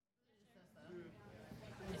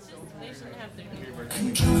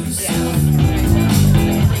Alberta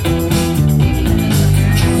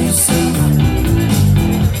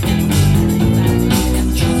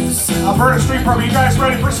Street Program, you guys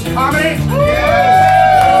ready for some comedy?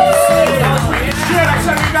 Yeah! Shit, I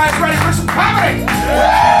said, you guys ready for some comedy?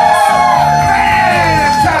 Yeah!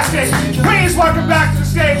 Fantastic! Please welcome back to the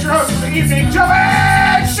stage your host of the evening,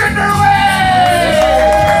 Joanne Schinderway!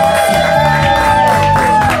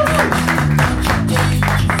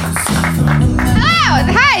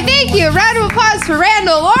 Hello, hi, thank you. Round of applause for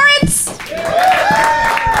Randall Lawrence.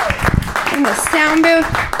 In the sound booth.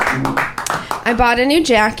 I bought a new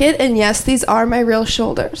jacket, and yes, these are my real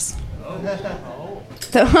shoulders.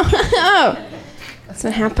 So, that's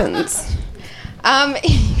what happens.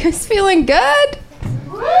 You guys feeling good?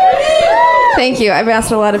 Thank you. I've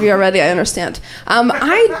asked a lot of you already. I understand.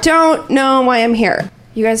 I don't know why I'm here.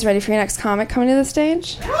 You guys ready for your next comic coming to the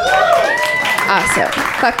stage? Awesome.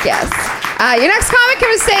 Fuck yes. Your next comic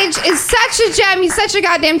coming to the stage is such a gem. He's such a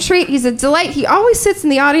goddamn treat. He's a delight. He always sits in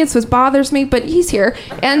the audience, which bothers me, but he's here.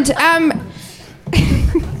 And,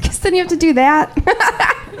 guess then you have to do that.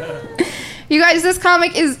 You guys, this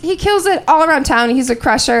comic he kills it all around town. He's a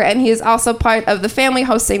crusher, and he is also part of the family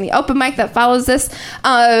hosting the open mic that follows this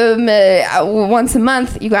once a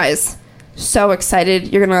month. You guys, so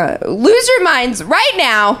excited. You're going to lose your minds right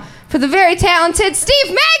now for the very talented Steve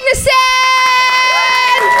Magnuson!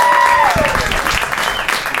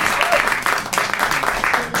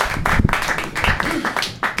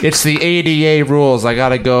 It's the ADA rules. I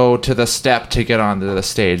gotta go to the step to get onto the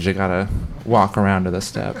stage. I gotta walk around to the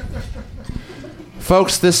step.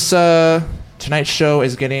 Folks, this tonight's show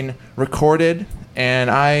is getting recorded, and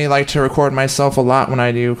I like to record myself a lot when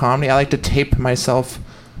I do comedy. I like to tape myself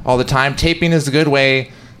all the time. Taping is a good way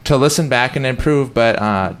to listen back and improve,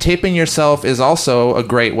 but taping yourself is also a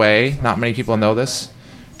great way. Not many people know this.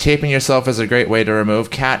 Taping yourself is a great way to remove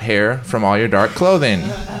cat hair from all your dark clothing,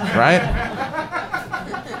 right?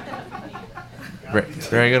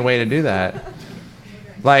 Very good way to do that.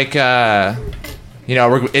 Like,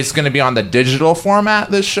 it's going to be on the digital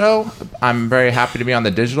format, this show. I'm very happy to be on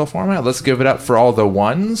the digital format. Let's give it up for all the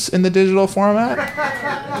ones in the digital format.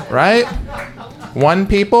 Right? One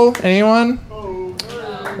people? Anyone?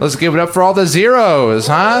 Let's give it up for all the zeros,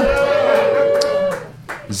 huh?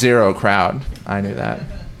 Zero crowd. I knew that.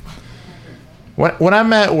 When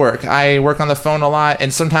I'm at work, I work on the phone a lot,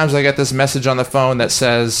 and sometimes I get this message on the phone that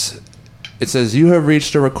says... It says, you have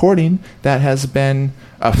reached a recording that has been,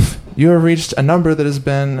 you have reached a number that has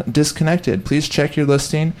been disconnected. Please check your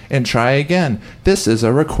listing and try again. This is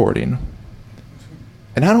a recording.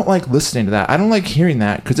 And I don't like listening to that. I don't like hearing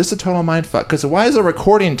that because it's a total mindfuck. Because why is a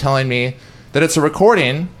recording telling me that it's a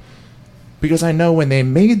recording? Because I know when they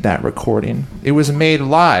made that recording, it was made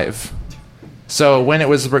live. So when it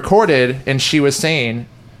was recorded and she was saying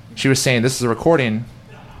this is a recording,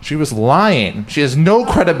 she was lying. She has no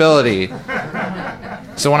credibility.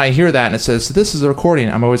 So when I hear that and it says, this is a recording,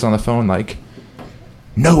 I'm always on the phone like,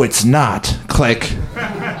 no, it's not. Click.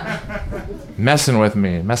 Messing with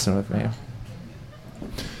me.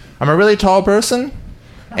 I'm a really tall person.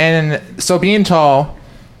 And so being tall,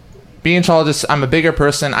 I'm a bigger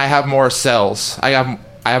person. I have more cells. I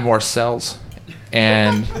have more cells.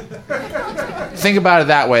 And think about it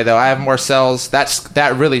that way, though. I have more cells.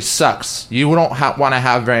 That really sucks. You don't want to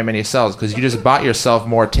have very many cells because you just bought yourself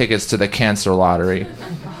more tickets to the cancer lottery.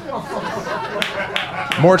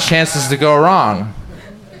 More chances to go wrong.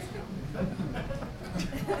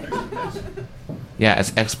 Yeah,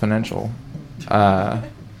 it's exponential. A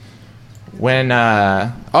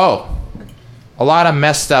lot of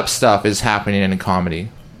messed up stuff is happening in comedy.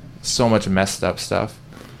 So much messed up stuff.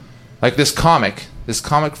 Like this comic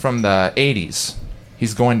from the 80s.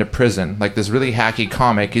 He's going to prison. Like this really hacky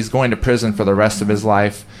comic. He's going to prison for the rest of his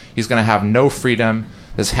life. He's going to have no freedom.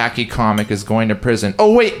 This hacky comic is going to prison.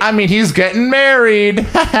 Oh, wait, I mean, he's getting married. Am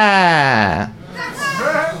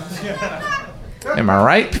I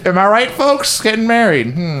right? Am I right, folks? Getting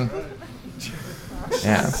married.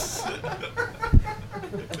 Yeah.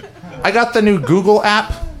 I got the new Google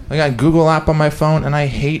app. I got Google app on my phone, and I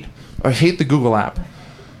hate the Google app.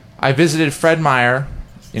 I visited Fred Meyer,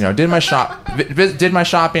 did my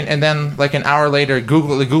shopping, and then like an hour later, the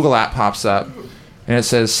Google app pops up, and it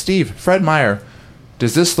says, Steve, Fred Meyer,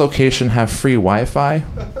 does this location have free Wi-Fi?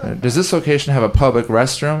 Does this location have a public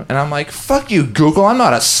restroom? And I'm like, fuck you, Google, I'm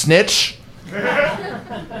not a snitch.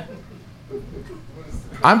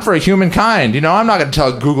 I'm for humankind, I'm not going to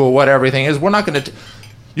tell Google what everything is. We're not going to...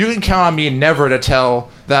 You can count on me never to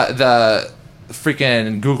tell the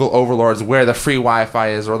freaking Google overlords where the free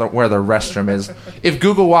Wi-Fi is or where the restroom is. If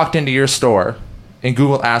Google walked into your store and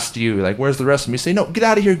Google asked you, like, where's the rest of them? You say, no, get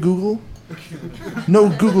out of here, Google. No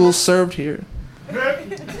Google served here.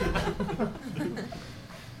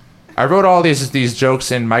 I wrote all these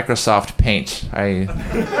jokes in Microsoft Paint.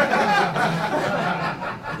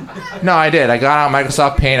 No, I did. I got out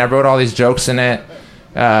Microsoft Paint. I wrote all these jokes in it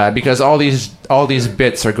because all these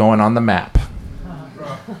bits are going on the map,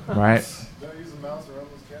 right? Don't use the mouse around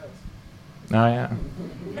those cats. Oh yeah.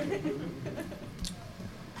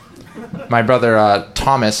 My brother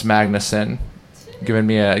Thomas Magnuson giving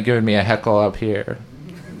me a heckle up here.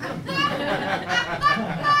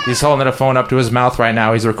 He's holding a phone up to his mouth right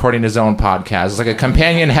now. He's recording his own podcast. It's like a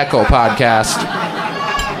companion heckle podcast.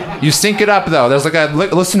 You sync it up, though. There's like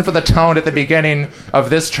listen for the tone at the beginning of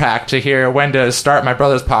this track to hear when to start my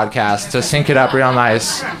brother's podcast, to sync it up real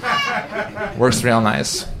nice. Works real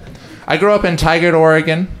nice. I grew up in Tigard,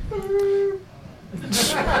 Oregon.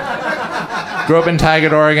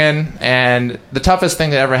 And the toughest thing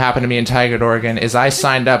that ever happened to me in Tigard, Oregon is I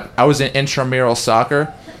signed up. I was in intramural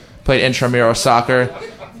soccer, played intramural soccer.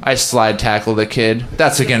 I slide tackled a kid.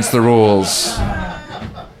 That's against the rules.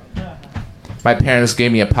 My parents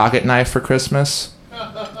gave me a pocket knife for Christmas.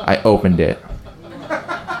 I opened it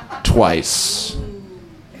twice.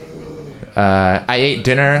 I ate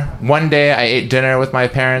dinner. One day I ate dinner with my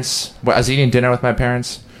parents. I was eating dinner with my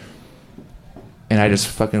parents. And I just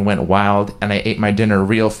fucking went wild. And I ate my dinner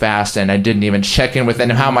real fast. And I didn't even check in with them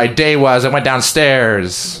how my day was. I went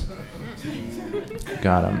downstairs.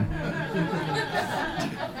 Got him.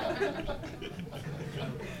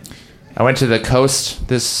 I went to the coast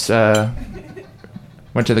this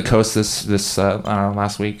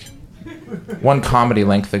last week. One comedy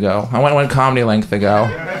length ago.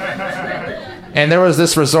 And there was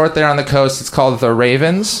this resort there on the coast. It's called The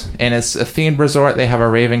Ravens, and it's a themed resort. They have a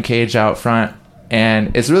raven cage out front,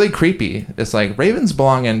 and it's really creepy. It's like ravens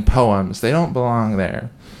belong in poems. They don't belong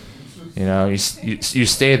there. You know, you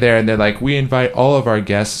stay there, and they're like, we invite all of our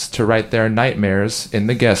guests to write their nightmares in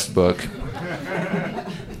the guest book.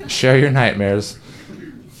 Share your nightmares.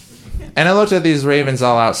 And I looked at these ravens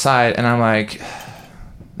all outside, and I'm like,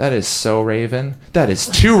 that is so Raven. That is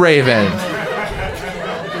too Raven.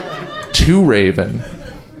 Too Raven.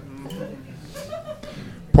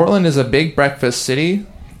 Portland is a big breakfast city,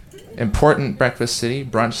 important breakfast city,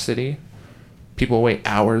 brunch city. People wait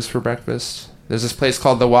hours for breakfast. There's this place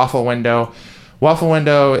called the Waffle Window. Waffle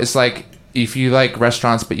Window is like if you like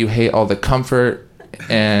restaurants but you hate all the comfort.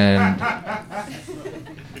 And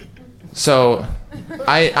so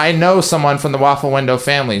I know someone from the Waffle Window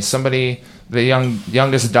family. Somebody, the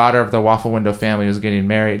youngest daughter of the Waffle Window family was getting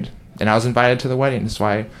married. And I was invited to the wedding. So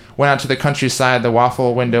I went out to the countryside, the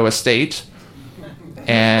Waffle Window estate.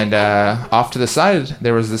 And off to the side,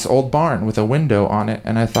 there was this old barn with a window on it.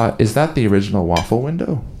 And I thought, is that the original Waffle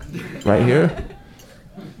Window? Right here?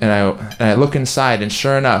 And I look inside, and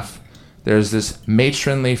sure enough, there's this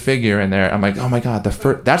matronly figure in there. I'm like, oh my God,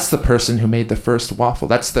 that's the person who made the first waffle.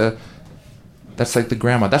 That's like the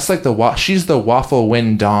grandma. That's like she's the Waffle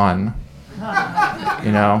Wind Dawn.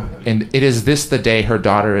 You know? And it is this the day her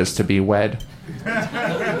daughter is to be wed.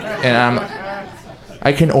 And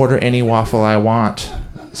I can order any waffle I want.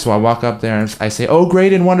 So I walk up there and I say, oh,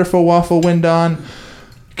 great and wonderful Waffle Wind Dawn.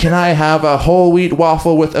 Can I have a whole wheat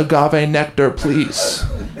waffle with agave nectar, please?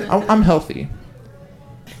 I'm healthy.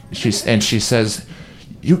 She says,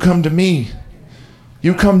 you come to me,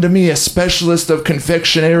 a specialist of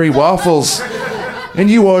confectionery waffles, and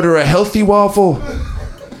you order a healthy waffle.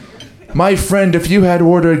 My friend, if you had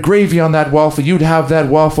ordered gravy on that waffle, you'd have that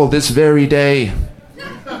waffle this very day.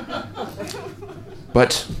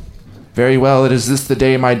 But, very well, it is this the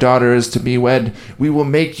day my daughter is to be wed. We will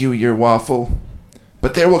make you your waffle.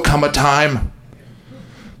 But there will come a time.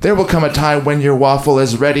 There will come a time when your waffle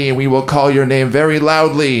is ready, and we will call your name very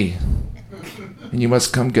loudly. And you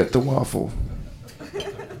must come get the waffle.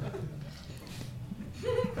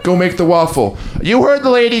 Go make the waffle. You heard the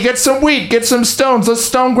lady. Get some wheat. Get some stones. Let's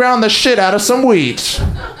stone ground the shit out of some wheat.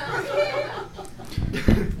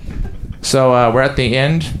 So we're at the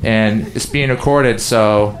end, and it's being recorded,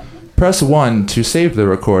 so press 1 to save the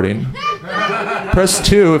recording. Press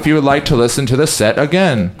 2 if you would like to listen to the set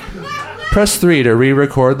again. Press 3 to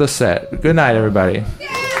re-record the set. Good night, everybody. One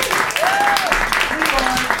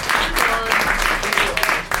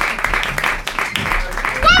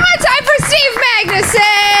more time for Steve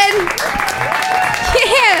Magnuson!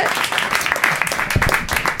 Yeah.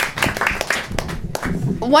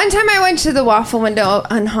 One time I went to the Waffle Window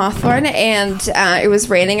on Hawthorne, and it was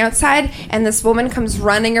raining outside, and this woman comes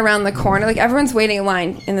running around the corner. Like, everyone's waiting in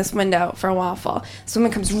line in this window for a waffle. This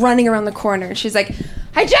woman comes running around the corner, and she's like,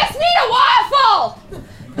 I just need a waffle!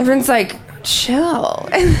 Everyone's like, chill.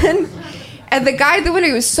 And the guy at the window,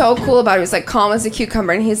 he was so cool about it. He was like calm as a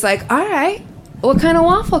cucumber. And he's like, all right, what kind of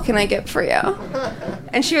waffle can I get for you?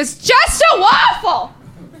 And she was, just a waffle.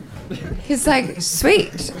 He's like,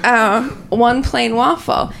 sweet. One plain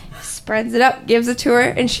waffle. He spreads it up, gives it to her,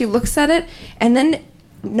 and she looks at it. And then,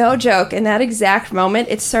 no joke, in that exact moment,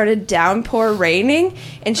 it started downpour raining.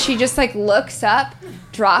 And she just like looks up,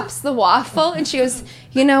 drops the waffle, and she goes,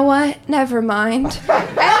 you know what? Never mind.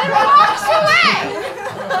 And then walks away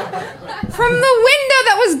from the window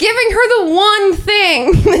that was giving her the one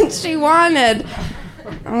thing that she wanted.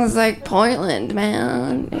 I was like, Portland,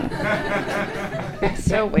 man.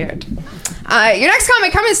 So weird. Your next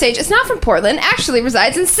comic coming stage is not from Portland, actually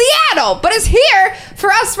resides in Seattle, but is here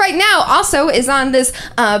for us right now. Also is on this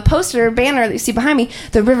poster banner that you see behind me.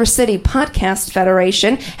 The River City Podcast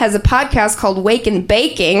Federation has a podcast called Wake and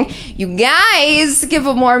Baking. You guys give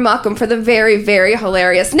a warm welcome for the very, very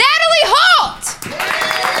hilarious Natalie Holt!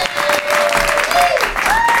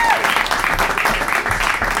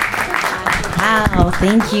 Wow,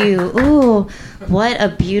 thank you. Ooh, what a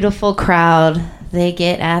beautiful crowd they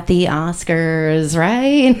get at the Oscars,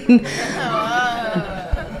 right?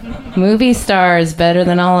 Movie stars better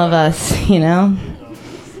than all of us, you know?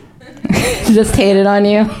 Just hated on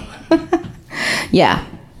you. Yeah.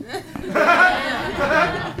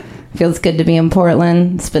 Feels good to be in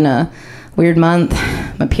Portland. It's been a weird month.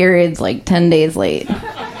 My period's like 10 days late.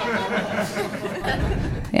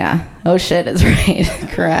 Yeah. Oh shit is right.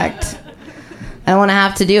 Correct. I don't want to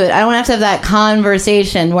have to do it. I don't want to have that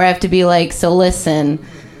conversation where I have to be like, so listen,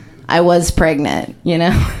 I was pregnant, you know?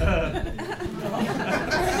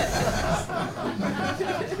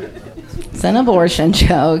 It's an abortion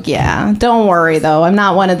joke, yeah. Don't worry, though. I'm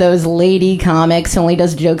not one of those lady comics who only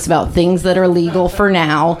does jokes about things that are legal for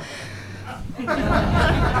now.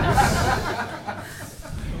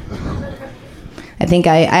 I think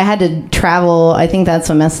I had to travel. I think that's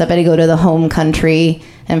what messed up. I had to go to the home country.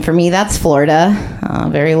 And for me, that's Florida. A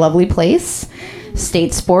very lovely place.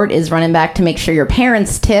 State sport is running back to make sure your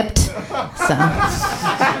parents tipped. So,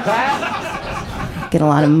 get a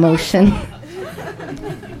lot of motion.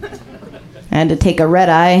 I had to take a red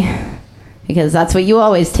eye because that's what you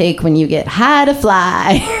always take when you get high to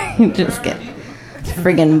fly. You just get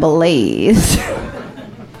friggin' blazed.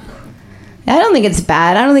 I don't think it's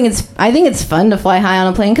bad. I think it's fun to fly high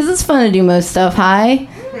on a plane because it's fun to do most stuff high.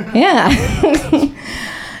 Yeah.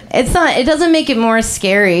 It doesn't make it more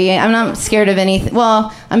scary. I'm not scared of anything.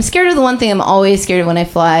 Well, I'm scared of the one thing I'm always scared of when I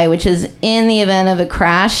fly, which is in the event of a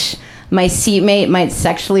crash, my seatmate might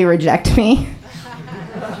sexually reject me.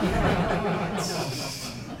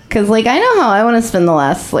 Because, like, I know how I want to spend the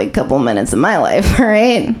last, like, couple minutes of my life,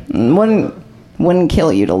 right? Wouldn't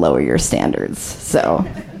kill you to lower your standards. So,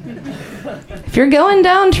 if you're going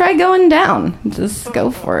down, try going down. Just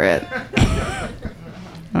go for it.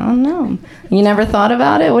 I don't know. You never thought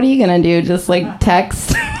about it? What are you going to do? Just, like,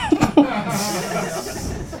 text?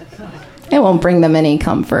 It won't bring them any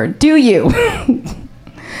comfort. Do you?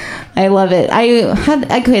 I love it.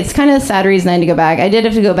 It's kind of a sad reason I had to go back. I did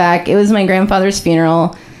have to go back. It was my grandfather's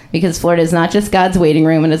funeral because Florida is not just God's waiting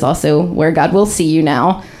room. It is also where God will see you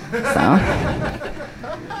now. So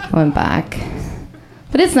I went back.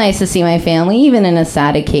 But it's nice to see my family, even in a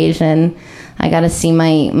sad occasion. I got to see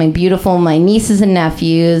my nieces and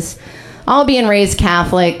nephews, all being raised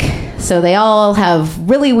Catholic. So they all have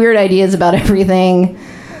really weird ideas about everything.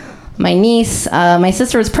 My niece, my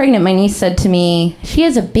sister was pregnant. My niece said to me, she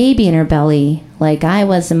has a baby in her belly, like I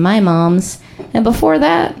was in my mom's. And before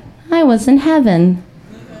that, I was in heaven.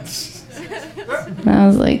 And I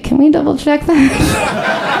was like, can we double check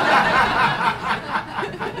that?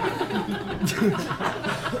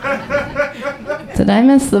 Did I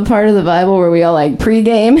miss the part of the Bible where we all like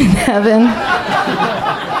pregame in heaven?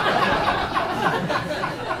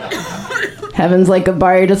 Heaven's like a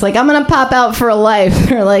bar. You're just like, I'm going to pop out for a life.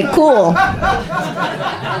 They're like, cool.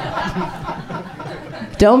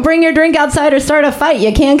 Don't bring your drink outside or start a fight.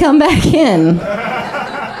 You can't come back in.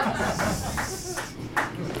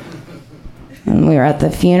 And we were at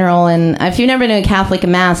the funeral. And if you've never been to a Catholic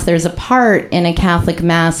Mass, there's a part in a Catholic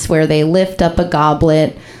Mass where they lift up a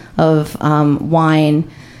goblet of wine.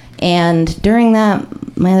 And during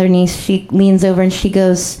that, my other niece, she leans over and she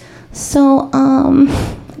goes, so,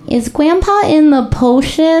 is Grandpa in the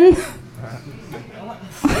potion?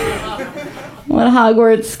 What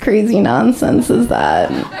Hogwarts crazy nonsense is that?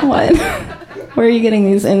 What? Where are you getting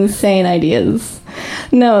these insane ideas?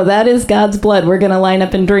 No, that is God's blood. We're going to line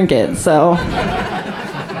up and drink it, so.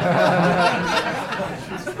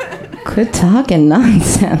 Quit talking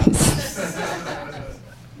nonsense.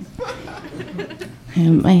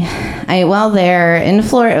 while there in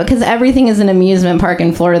Florida, because everything is an amusement park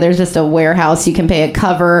in Florida, there's just a warehouse. You can pay a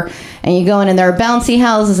cover, and you go in, and there are bouncy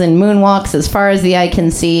houses and moonwalks as far as the eye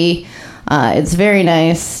can see. It's very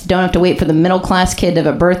nice. Don't have to wait for the middle-class kid to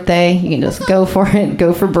have a birthday. You can just go for it,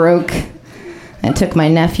 go for broke. I took my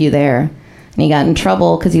nephew there, and he got in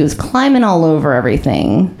trouble because he was climbing all over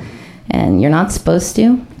everything. And you're not supposed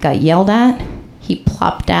to. Got yelled at. He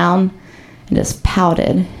plopped down and just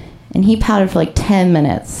pouted. And he pouted for like 10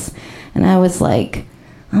 minutes. And I was like,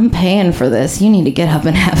 I'm paying for this. You need to get up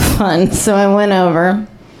and have fun. So I went over,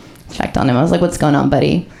 checked on him. I was like, what's going on,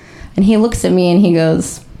 buddy? And he looks at me and he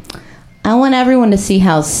goes, I want everyone to see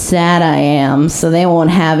how sad I am so they won't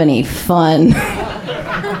have any fun.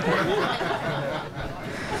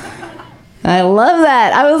 I love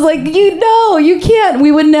that. I was like, you can't.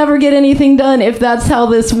 We would never get anything done if that's how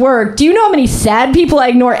this worked. Do you know how many sad people I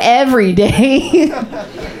ignore every day?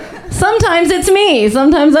 Sometimes it's me.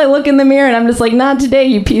 Sometimes I look in the mirror and I'm just like, not today,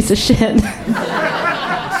 you piece of shit.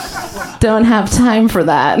 Don't have time for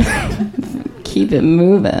that. Keep it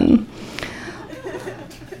moving.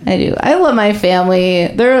 I do. I love my family.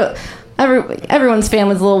 Everyone's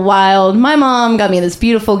family's a little wild. My mom got me this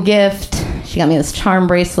beautiful gift. She got me this charm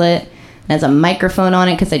bracelet. It has a microphone on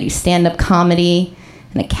it because I do stand-up comedy,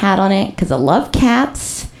 and a cat on it because I love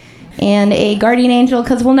cats, and a guardian angel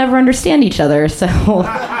because we'll never understand each other. So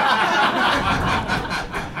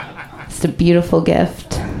it's a beautiful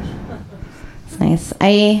gift. It's nice.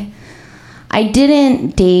 I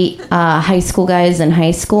didn't date high school guys in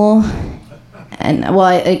high school, and well,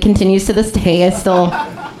 it continues to this day. I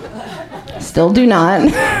still do not.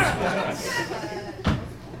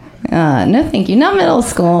 No, thank you. Not middle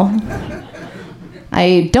school.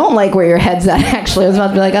 I don't like where your head's at, actually. I was about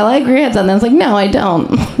to be like, I like where your head's at. And I was like, no, I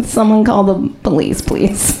don't. Someone call the police,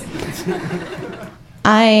 please.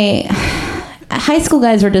 High school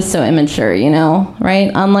guys were just so immature, right?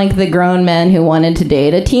 Unlike the grown men who wanted to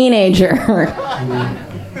date a teenager.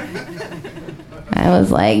 I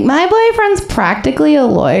was like, my boyfriend's practically a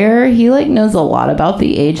lawyer. He, knows a lot about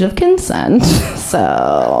the age of consent.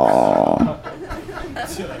 So...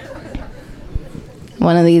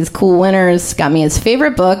 One of these cool winners got me his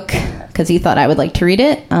favorite book because he thought I would like to read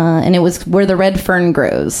it, and it was Where the Red Fern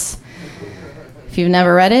Grows. If you've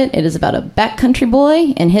never read it, it is about a backcountry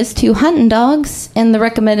boy and his 2 hunting dogs, and the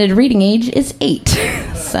recommended reading age is 8.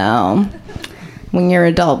 So when your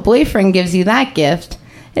adult boyfriend gives you that gift,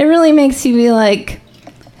 it really makes you be like,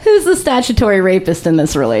 who's the statutory rapist in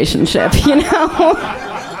this relationship,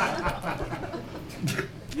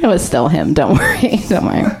 It was still him, don't worry.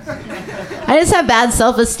 I just have bad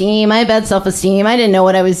self-esteem. I had bad self-esteem. I didn't know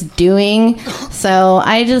what I was doing. So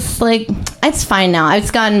I just, it's fine now.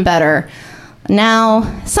 It's gotten better.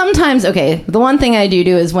 Now, sometimes, the one thing I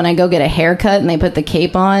do is when I go get a haircut and they put the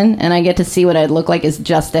cape on and I get to see what I'd look like as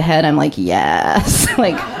just a head, I'm like, yes.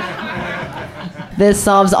 This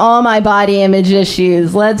solves all my body image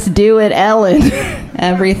issues. Let's do it, Ellen.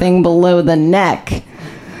 Everything below the neck.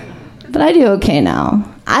 But I do okay now.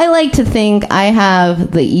 I like to think I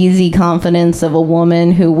have the easy confidence of a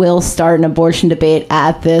woman who will start an abortion debate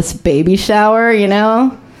at this baby shower, I'm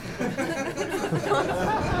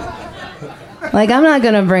not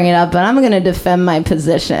going to bring it up, but I'm going to defend my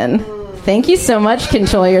position. Thank you so much,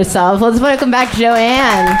 Control Yourself. Let's welcome back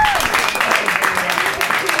Joanne.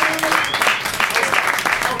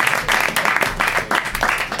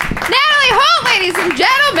 Natalie Holt, ladies and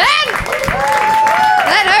gentlemen.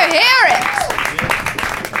 Let her hear it.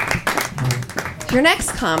 Your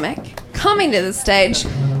next comic coming to the stage.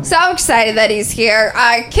 So excited that he's here.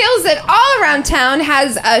 Kills it all around town.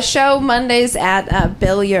 Has a show Mondays at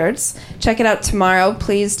Billiards. Check it out tomorrow.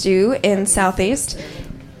 Please do in Southeast.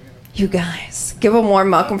 You guys, give a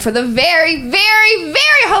warm welcome for the very, very,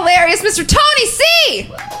 very hilarious Mr. Tony C.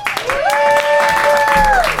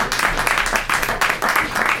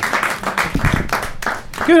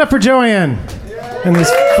 Give it up for Joanne and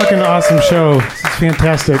this fucking awesome show. It's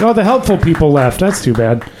fantastic. Oh, the helpful people left. That's too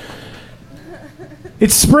bad.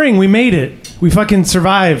 It's spring. We made it. We fucking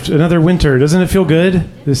survived another winter. Doesn't it feel good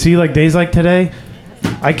to see days like today?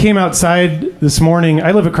 I came outside this morning.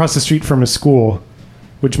 I live across the street from a school,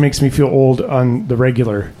 which makes me feel old on the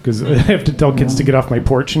regular because I have to tell kids to get off my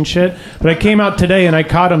porch and shit. But I came out today and I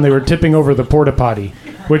caught them. They were tipping over the porta potty,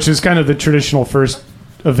 which is kind of the traditional first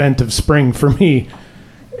event of spring for me.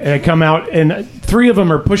 And I come out, and 3 of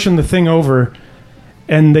them are pushing the thing over,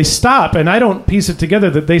 and they stop, and I don't piece it together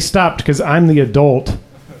that they stopped because I'm the adult.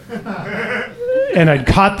 And I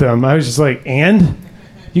caught them. I was just like, and?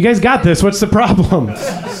 You guys got this. What's the problem?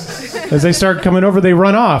 As they start coming over, they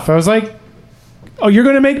run off. I was like, oh, you're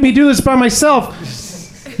going to make me do this by myself?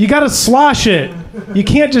 You got to slosh it. You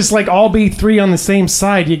can't just like all be 3 on the same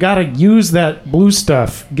side. You got to use that blue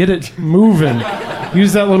stuff. Get it moving.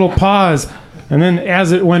 Use that little pause. And then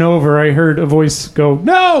as it went over, I heard a voice go,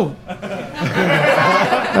 "No!"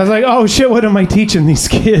 I was like, oh shit, what am I teaching these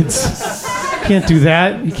kids? Can't do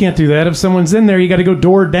that. You can't do that. If someone's in there, you got to go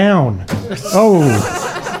door down. Oh.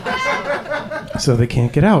 So they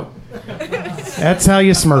can't get out. That's how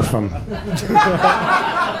you smurf them.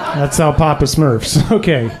 That's how Papa smurfs.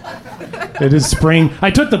 Okay. It is spring. I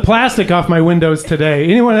took the plastic off my windows today.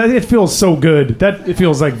 Anyone? It feels so good. It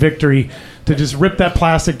feels like victory to just rip that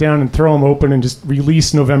plastic down and throw them open and just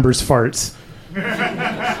release November's farts.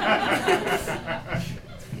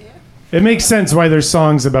 It makes sense why there's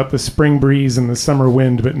songs about the spring breeze and the summer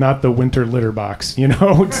wind, but not the winter litter box. You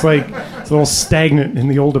know, it's like it's a little stagnant in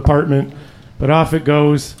the old apartment, but off it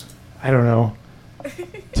goes. I don't know.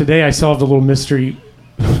 Today I solved a little mystery.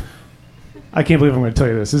 I can't believe I'm going to tell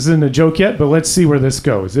you this. This isn't a joke yet, but let's see where this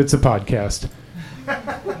goes. It's a podcast.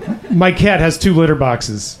 My cat has 2 litter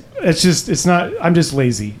boxes. It's not, I'm just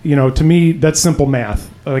lazy. You know, to me, that's simple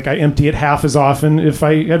math. Like, I empty it half as often if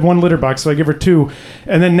I had 1 litter box, so I give her 2.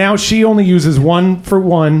 And then now she only uses 1 for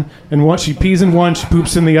one, and once she pees in one, she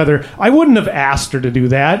poops in the other. I wouldn't have asked her to do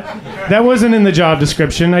that. That wasn't in the job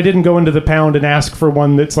description. I didn't go into the pound and ask for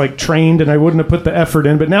one that's, like, trained, and I wouldn't have put the effort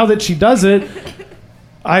in. But now that she does it,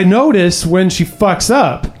 I notice when she fucks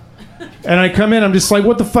up. And I come in, I'm just like,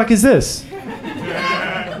 what the fuck is this?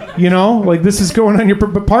 You know, like, this is going on your...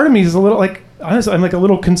 But part of me is a little, like, honestly, I'm, like, a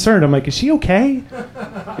little concerned. I'm like, is she okay?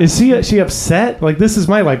 Is she upset? Like, this is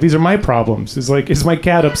my life. These are my problems. It's like, is my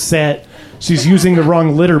cat upset? She's using the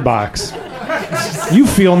wrong litter box. You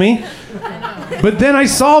feel me? But then I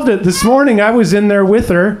solved it. This morning, I was in there with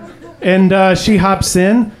her, and she hops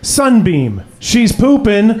in. Sunbeam. She's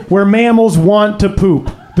pooping where mammals want to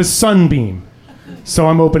poop. The sunbeam. So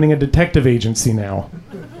I'm opening a detective agency now.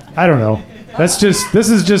 I don't know. This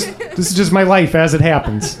is just my life as it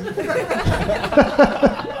happens.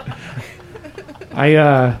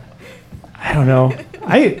 I don't know.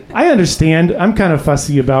 I understand. I'm kind of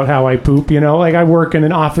fussy about how I poop, you know? Like, I work in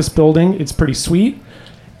an office building. It's pretty sweet.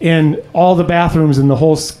 And all the bathrooms in the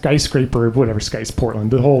whole skyscraper, whatever,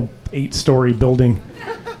 Portland, the whole 8-story building,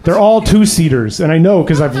 they're all 2-seaters. And I know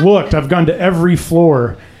because I've looked. I've gone to every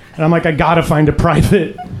floor. And I'm like, I got to find a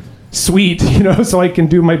private suite, you know, so I can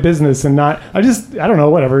do my business and not... I don't know,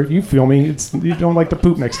 whatever. You feel me. You don't like to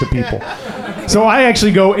poop next to people. So I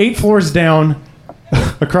actually go 8 floors down,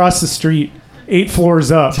 across the street, 8 floors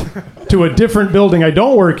up, to a different building I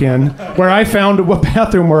don't work in, where I found a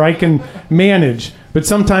bathroom where I can manage. But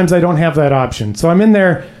sometimes I don't have that option. So I'm in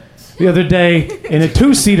there the other day in a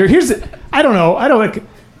 2-seater. I don't like...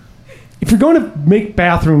 If you're going to make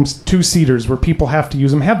bathrooms 2-seaters where people have to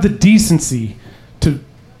use them, have the decency to,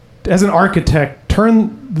 as an architect,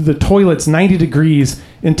 turn the toilets 90 degrees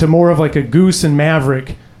into more of like a Goose and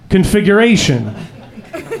Maverick configuration.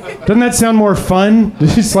 Doesn't that sound more fun?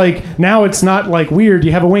 It's like, now it's not like weird.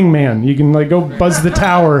 You have a wingman. You can like go buzz the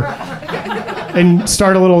tower and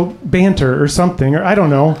start a little banter or something. Or I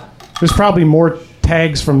don't know. There's probably more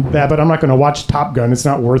tags from that, but I'm not going to watch Top Gun. It's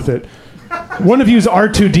not worth it. One of you's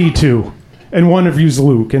R2-D2, and one of you's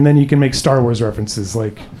Luke, and then you can make Star Wars references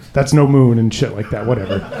like, that's no moon and shit like that,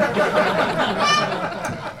 whatever.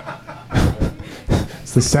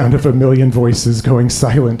 It's the sound of a million voices going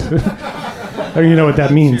silent. I mean, you know what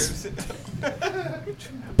that means.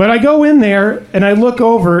 But I go in there, and I look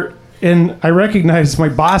over, and I recognize my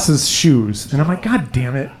boss's shoes, and I'm like, God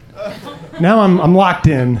damn it. Now I'm locked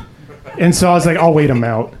in, and so I was like, I'll wait him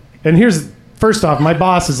out. And first off, my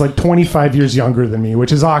boss is like 25 years younger than me,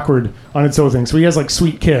 which is awkward on its own thing. So he has like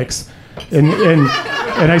sweet kicks, and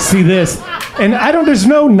I see this, and there's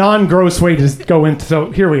no non-gross way to go into.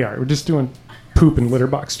 So here we are. We're just doing poop and litter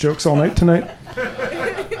box jokes all night tonight.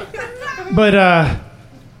 But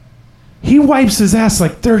he wipes his ass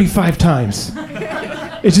like 35 times.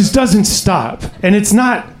 It just doesn't stop, and it's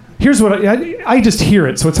not. Here's what I just hear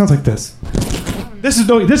it, so it sounds like this. This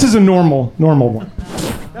is a normal one.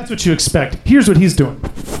 That's what you expect. Here's what he's doing.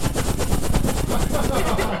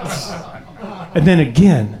 And then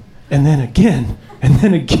again, and then again, and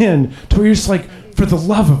then again, to where you're just like, for the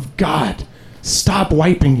love of God, stop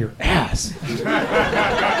wiping your ass.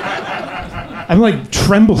 I'm like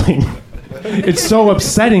trembling. It's so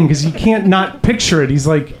upsetting because you can't not picture it. He's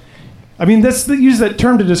like, I mean, use that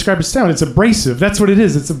term to describe his sound. It's abrasive. That's what it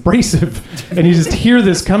is. It's abrasive. And you just hear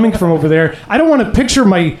this coming from over there. I don't want to picture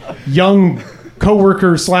my young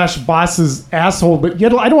coworker / boss's asshole, but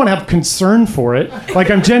yet I don't want to have concern for it. Like,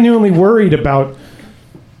 I'm genuinely worried about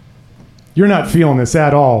You're not feeling this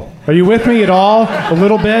at all. Are you with me at all? A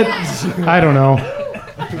little bit? I don't know.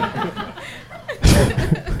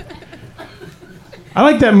 I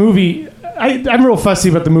like that movie. I'm real fussy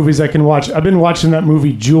about the movies I can watch. I've been watching that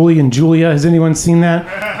movie, Julie and Julia. Has anyone seen that?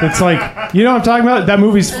 It's like, you know what I'm talking about? That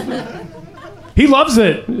movie's... He loves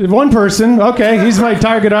it. One person. Okay, he's my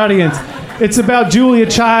target audience. It's about Julia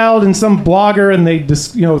Child and some blogger, and they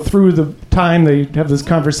just, through the time they have this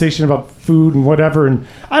conversation about food and whatever. And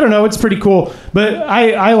I don't know, it's pretty cool. But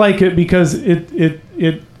I like it because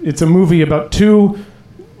it's a movie about two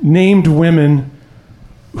named women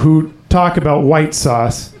who talk about white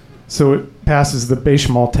sauce, so it passes the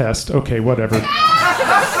Bechamel test. Okay, whatever.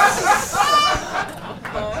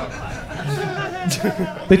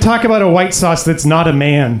 They talk about a white sauce that's not a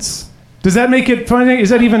man's. Does that make it funny? Is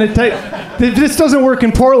that even a type? This doesn't work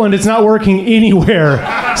in Portland. It's not working anywhere.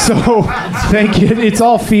 So, thank you. It's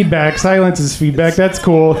all feedback. Silence is feedback. That's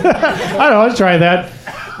cool. I don't know. Let's try that.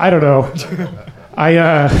 I don't know.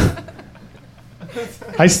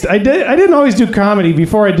 I didn't always do comedy.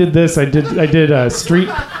 Before I did this, I did street.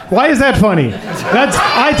 Why is that funny?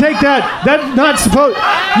 I take that. That's not supposed.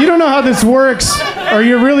 You don't know how this works, or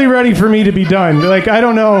you're really ready for me to be done. Like, I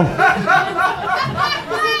don't know.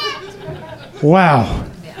 Wow.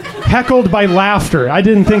 Heckled by laughter. I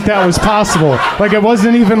didn't think that was possible. Like, it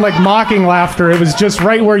wasn't even like mocking laughter. It was just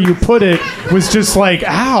right where you put it was just like,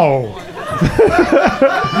 ow.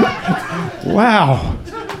 Wow.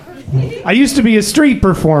 I used to be a street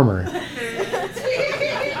performer.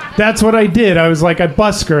 That's what I did. I was like a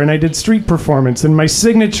busker, and I did street performance. And my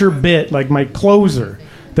signature bit, like my closer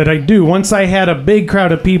that I do, once I had a big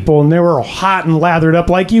crowd of people and they were hot and lathered up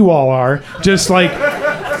like you all are, just like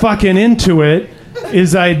fucking into it,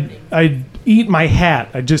 is I'd eat my hat.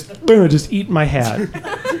 I'd just eat my hat.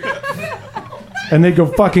 And they'd go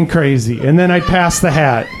fucking crazy. And then I'd pass the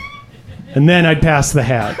hat. And then I'd pass the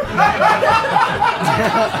hat.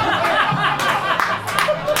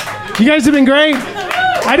 You guys have been great.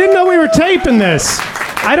 I didn't know we were taping this.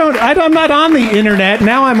 I'm not on the internet.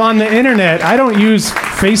 Now I'm on the internet. I don't use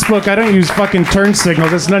Facebook. I don't use fucking turn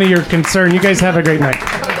signals. That's none of your concern. You guys have a great night.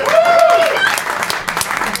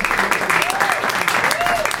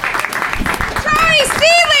 Tommy C,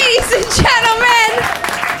 ladies and gentlemen.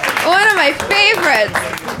 One of my favorites.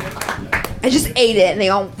 I just ate it and they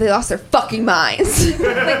lost their fucking minds.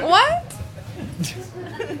 Like, what?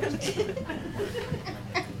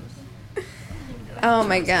 Oh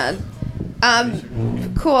my god.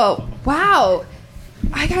 Cool. Wow.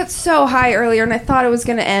 I got so high earlier and I thought it was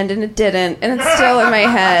going to end and it didn't, and it's still in my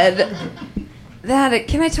head.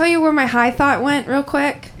 Can I tell you where my high thought went real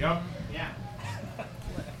quick? Yep. Yeah.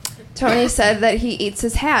 Tony said that he eats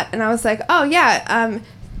his hat, and I was like, oh yeah,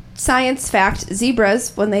 science fact,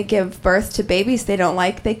 zebras, when they give birth to babies they don't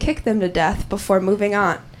like, they kick them to death before moving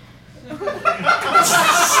on.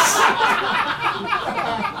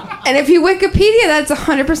 And if you Wikipedia, that's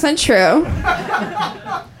 100% true.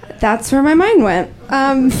 That's where my mind went.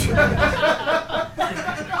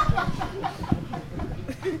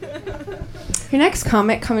 Your next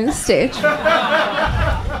comic coming to the stage.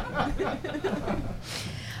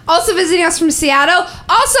 Also visiting us from Seattle,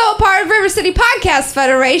 also a part of River City Podcast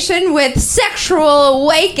Federation with Sexual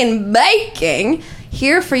Awaken Baking.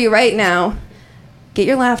 Here for you right now. Get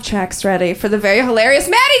your laugh tracks ready for the very hilarious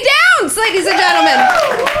Maddie Downs, ladies and gentlemen.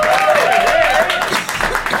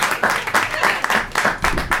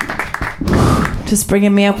 Just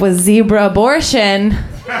bringing me up with zebra abortion.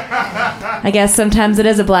 I guess sometimes it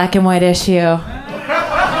is a black and white issue.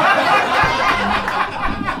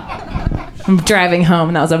 I'm driving home,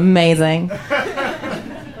 and that was amazing.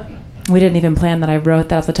 We didn't even plan that. I wrote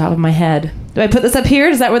that off the top of my head. Do I put this up here?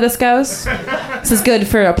 Is that where this goes? This is good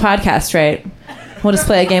for a podcast, right? We'll just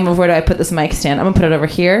play a game of where do I put this mic stand. I'm going to put it over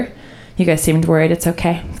here. You guys seemed worried. It's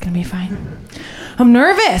okay. It's going to be fine. I'm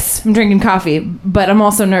nervous. I'm drinking coffee, but I'm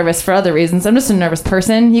also nervous for other reasons. I'm just a nervous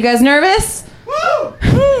person. You guys nervous? Woo!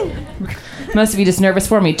 Most of you just nervous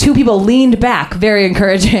for me. 2 people leaned back. Very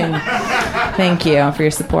encouraging. Thank you for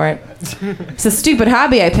your support. It's a stupid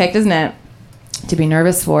hobby I picked, isn't it? To be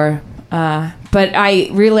nervous for. But I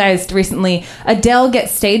realized recently Adele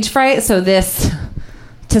gets stage fright, so this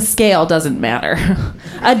to scale doesn't matter.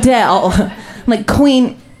 Adele, like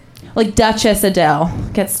Queen, like Duchess Adele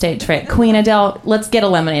gets stage fright. Queen Adele, let's get a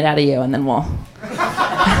lemonade out of you, and then we'll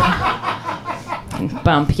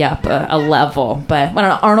bump you up a level. But I don't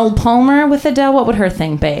know, Arnold Palmer with Adele, what would her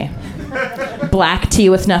thing be? Black tea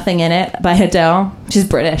with nothing in it by Adele. She's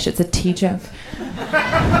British. It's a tea joke.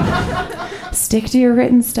 Stick to your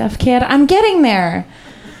written stuff, kid. I'm getting there.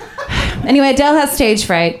 Anyway, Adele has stage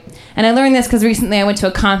fright. And I learned this because recently I went to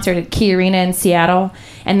a concert at Key Arena in Seattle,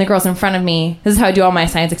 and the girls in front of me, this is how I do all my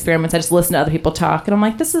science experiments, I just listen to other people talk, and I'm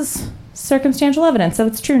like, this is circumstantial evidence, so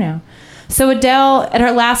it's true now. So Adele, at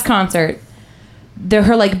her last concert,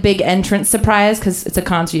 her like big entrance surprise, because it's a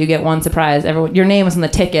concert, you get one surprise, your name is on the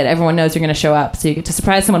ticket, everyone knows you're going to show up, so you get to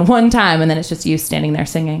surprise someone one time, and then it's just you standing there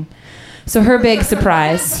singing. So her big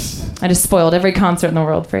surprise, I just spoiled every concert in the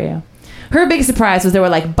world for you. Her big surprise was there were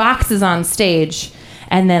like boxes on stage,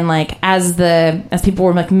 and then like as people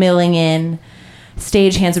were like milling in,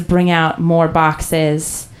 stagehands would bring out more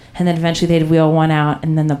boxes, and then eventually they'd wheel one out,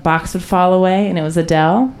 and then the box would fall away, and it was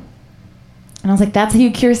Adele. And I was like, that's how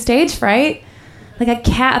you cure stage fright? Like a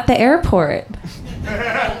cat at the airport.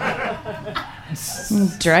 You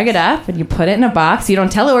drag it up and you put it in a box. You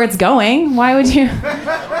don't tell it where it's going. Why would you?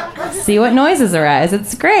 See what noises arise.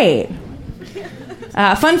 It's great.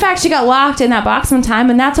 Fun fact, she got locked in that box one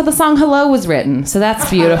time, and that's how the song Hello was written. So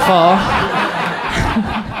that's beautiful.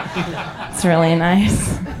 It's really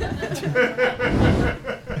nice.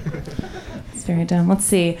 It's very dumb. Let's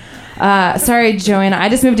see. Sorry, Joanna. I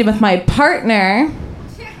just moved in with my partner.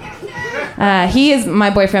 He is my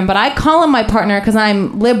boyfriend, but I call him my partner because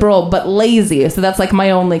I'm liberal but lazy. So that's like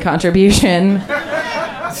my only contribution.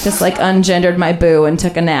 Just like ungendered my boo and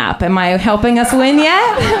took a nap. Am I helping us win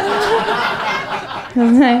yet?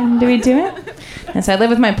 Do we do it? And so I live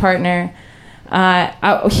with my partner.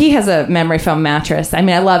 He has a memory foam mattress. I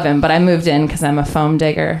mean, I love him, but I moved in because I'm a foam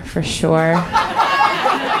digger for sure.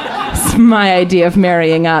 It's my idea of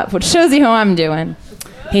marrying up, which shows you how I'm doing.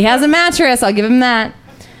 He has a mattress. I'll give him that.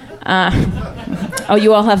 Oh,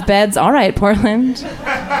 you all have beds? All right, Portland.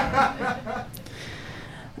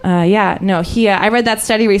 I read that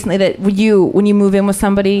study recently that when you move in with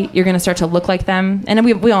somebody, you're going to start to look like them. And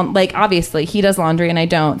we all, like, obviously, he does laundry and I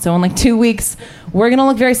don't. So in like 2 weeks, we're going to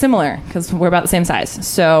look very similar because we're about the same size.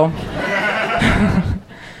 So,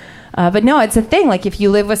 but no, it's a thing. Like, if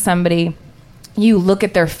you live with somebody, you look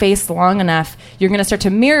at their face long enough, you're going to start to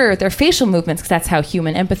mirror their facial movements because that's how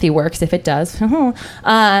human empathy works, if it does.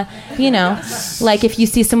 Like if you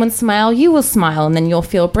see someone smile, you will smile, and then you'll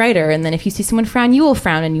feel brighter. And then if you see someone frown, you will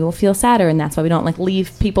frown, and you will feel sadder. And that's why we don't like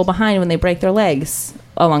leave people behind when they break their legs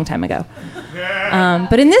a long time ago.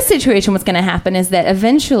 But in this situation, what's going to happen is that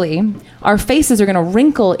eventually our faces are going to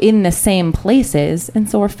wrinkle in the same places, and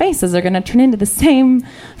so our faces are going to turn into the same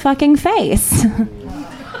fucking face.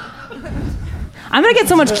 I'm going to get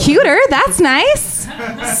so much cuter. That's nice.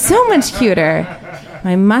 So much cuter.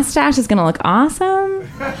 My mustache is going to look awesome.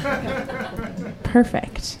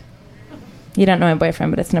 Perfect. You don't know my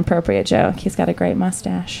boyfriend, but it's an appropriate joke. He's got a great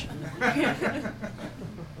mustache.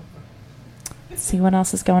 Let's see what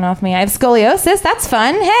else is going on with me. I have scoliosis. That's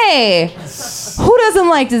fun. Hey, who doesn't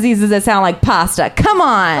like diseases that sound like pasta? Come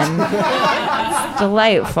on. It's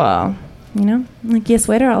delightful. You know, like, yes,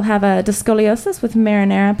 waiter, I'll have a scoliosis with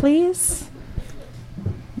marinara, please.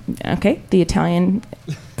 Okay, the Italian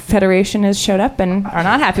Federation has showed up and are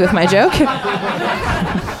not happy with my joke.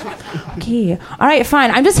 Okay, all right,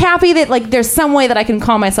 fine. I'm just happy that like there's some way that I can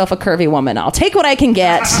call myself a curvy woman. I'll take what I can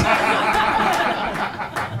get.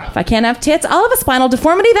 If I can't have tits, I'll have a spinal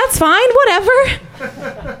deformity. That's fine. Whatever.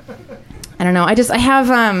 I don't know. I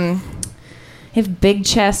have big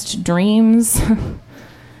chest dreams.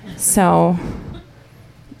 So,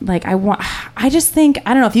 like, I just think,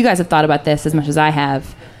 I don't know if you guys have thought about this as much as I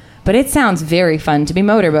have, but it sounds very fun to be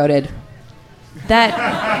motorboated.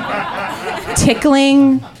 That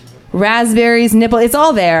tickling, raspberries, nipple, it's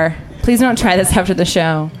all there. Please don't try this after the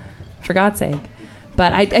show, for God's sake.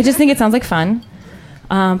 But I just think it sounds like fun.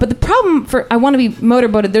 But the problem I want to be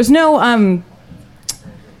motorboated, there's no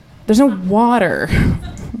water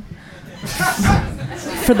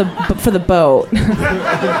for the boat.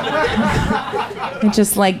 It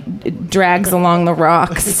just like drags along the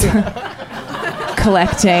rocks,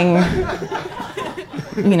 collecting,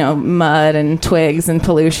 mud and twigs and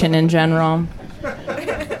pollution in general.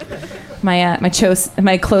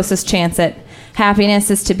 My closest chance at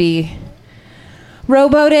happiness is to be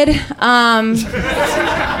rowboated.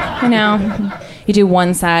 You do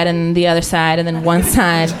one side and the other side and then one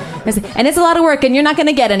side. And it's a lot of work and you're not going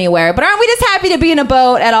to get anywhere. But aren't we just happy to be in a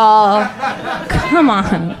boat at all? Come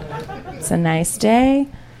on. It's a nice day.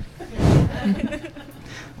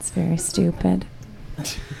 It's very stupid.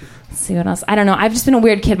 Let's see what else. I don't know. I've just been a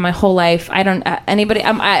weird kid my whole life. I don't...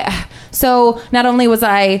 So not only was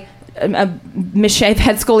I... I've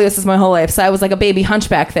had scoliosis my whole life, so I was like a baby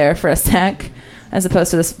hunchback there for a sec, as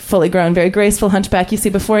opposed to this fully grown, very graceful hunchback you see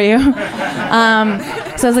before you. So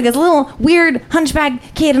I was like this little weird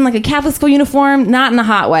hunchback kid in like a Catholic school uniform, not in a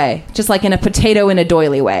hot way, just like in a potato in a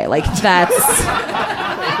doily way. Like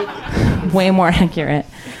way more accurate.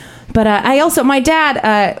 But my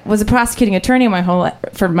dad was a prosecuting attorney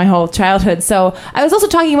for my whole childhood, so I was also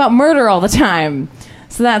talking about murder all the time.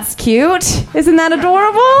 So that's cute. Isn't that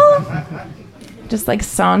adorable? Just like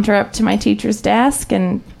saunter up to my teacher's desk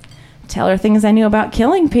and tell her things I knew about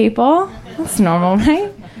killing people. That's normal,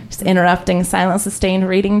 right? Just interrupting silent sustained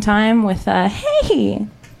reading time with hey,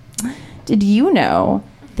 did you know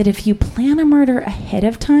that if you plan a murder ahead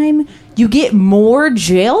of time, you get more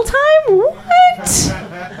jail time? What?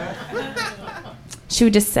 She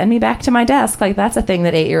would just send me back to my desk. Like, that's a thing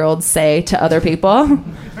that 8-year-olds say to other people.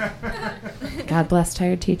 God bless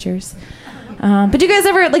tired teachers. But do you guys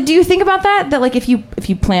ever, like, do you think about that? That, like, if you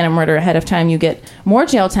plan a murder ahead of time, you get more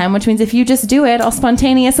jail time, which means if you just do it all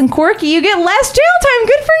spontaneous and quirky, you get less jail time.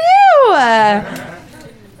 Good for you.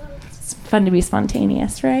 It's fun to be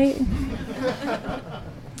spontaneous, right?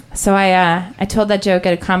 So I told that joke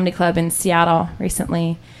at a comedy club in Seattle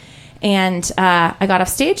recently, and I got off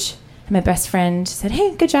stage, and my best friend said,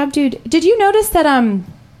 "Hey, good job, dude. Did you notice that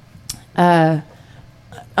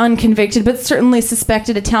unconvicted but certainly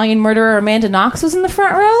suspected Italian murderer Amanda Knox was in the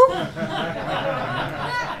front row?"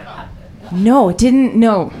 No, it didn't.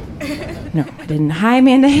 No, I didn't. Hi,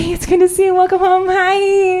 Amanda. Hey, it's good to see you. Welcome home.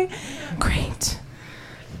 Hi. Great.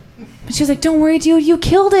 But she was like, "Don't worry, dude. You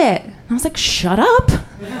killed it." And I was like, "Shut up.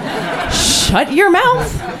 Shut your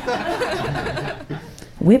mouth."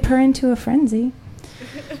 Whip her into a frenzy.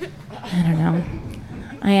 I don't know.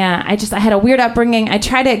 I had a weird upbringing. I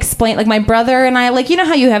try to explain, like, my brother and I, like, you know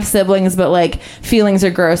how you have siblings, but, like, feelings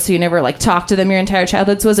are gross, so you never, like, talk to them your entire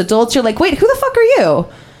childhood. So as adults, you're like, wait, who the fuck are you?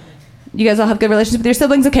 You guys all have good relationships with your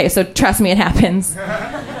siblings? Okay, so trust me, it happens.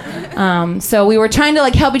 So we were trying to,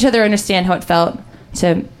 like, help each other understand how it felt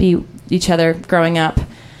to be each other growing up.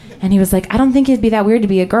 And he was like, "I don't think it'd be that weird to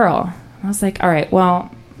be a girl." I was like, all right,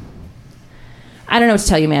 well, I don't know what to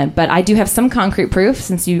tell you, man, but I do have some concrete proof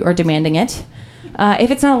since you are demanding it.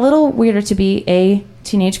 If it's not a little weirder to be a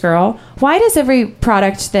teenage girl, why does every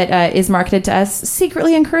product that is marketed to us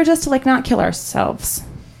secretly encourage us to, like, not kill ourselves?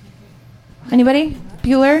 Anybody?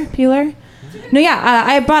 Bueller? No, yeah,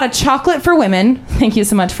 I bought a chocolate for women. Thank you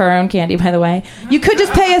so much for our own candy, by the way. You could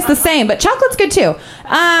just pay us the same, but chocolate's good too.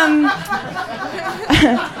 And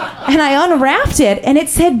I unwrapped it, and it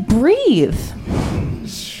said, "Breathe."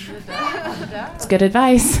 It's good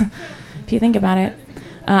advice, if you think about it.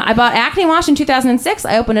 I bought Acne Wash in 2006.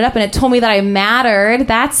 I opened it up, and it told me that I mattered.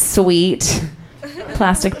 That's sweet.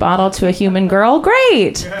 Plastic bottle to a human girl.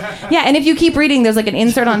 Great. Yeah, and if you keep reading, there's, like, an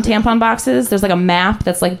insert on tampon boxes. There's, like, a map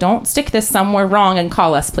that's like, "Don't stick this somewhere wrong and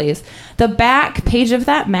call us, please." The back page of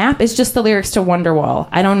that map is just the lyrics to Wonderwall.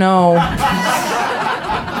 I don't know.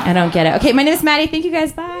 I don't get it. Okay, my name is Maddie. Thank you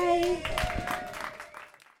guys. Bye.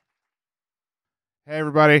 Hey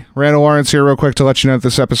everybody, Randall Lawrence here real quick to let you know that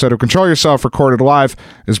this episode of Control Yourself, recorded live,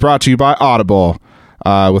 is brought to you by Audible.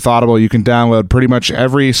 With Audible, you can download pretty much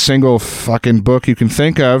every single fucking book you can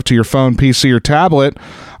think of to your phone, PC, or tablet.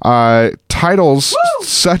 Titles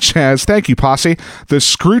such as, thank you, Posse, The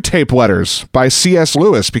Screwtape Letters by C.S.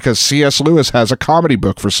 Lewis, because C.S. Lewis has a comedy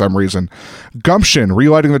book for some reason. Gumption,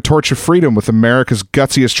 Relighting the Torch of Freedom with America's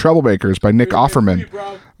Gutsiest Troublemakers by Nick Offerman.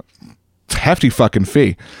 Hefty fucking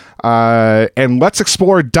fee. And Let's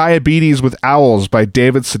Explore Diabetes with Owls by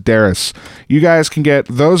David Sedaris. You guys can get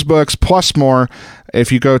those books plus more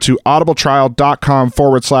if you go to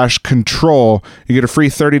audibletrial.com/control. You get a free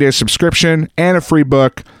 30-day subscription and a free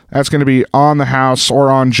book. That's going to be on the house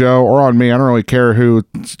or on Joe or on me. I don't really care who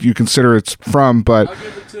you consider it's from, but I'll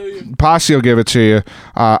give it to you. Posse will give it to you.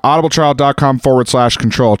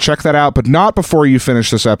 audibletrial.com/control. Check that out, but not before you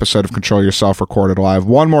finish this episode of Control Yourself, recorded live.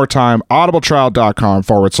 One more time,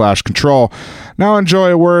 audibletrial.com/control. Now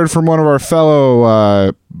enjoy a word from one of our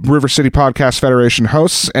fellow River City Podcast Federation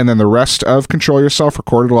hosts, and then the rest of Control Yourself,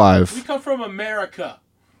 recorded live. We come from America.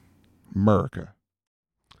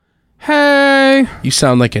 Hey. You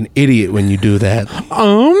sound like an idiot when you do that.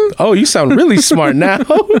 Oh, you sound really smart now.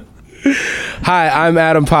 Hi, I'm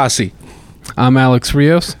Adam Posse. I'm Alex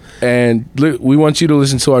Rios. And we want you to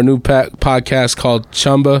listen to our new podcast called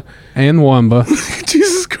Chumba and Wamba.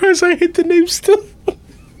 Jesus Christ, I hate the name still.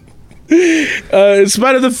 In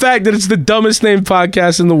spite of the fact that it's the dumbest named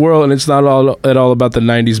podcast in the world, and it's not at all about the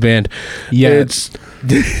 90s band. Yeah.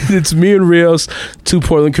 It's me and Rios, two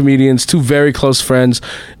Portland comedians, two very close friends,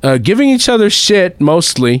 giving each other shit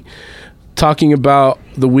mostly, talking about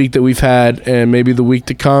the week that we've had and maybe the week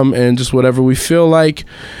to come and just whatever we feel like.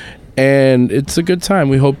 And it's a good time.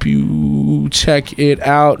 We hope you check it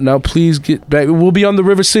out. Now, please get back. We'll be on the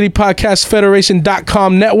River City Podcast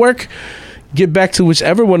Federation.com network. get back to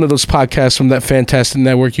whichever one of those podcasts from that fantastic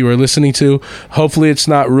network you are listening to. Hopefully it's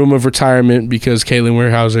not Room of Retirement, because Caitlin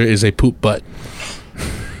Weyerhaeuser is a poop butt.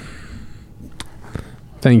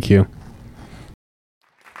 Thank you.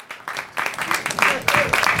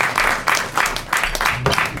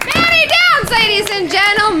 Manny Downs, ladies and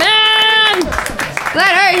gentlemen.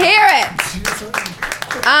 Let her hear it.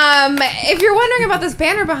 If you're wondering about this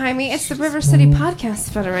banner behind me, it's the River City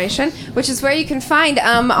Podcast Federation, which is where you can find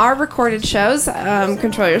our recorded shows,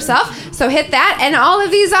 Control Yourself. So hit that, and all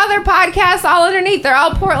of these other podcasts all underneath. They're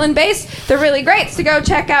all Portland-based. They're really great. So go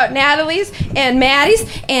check out Natalie's and Maddie's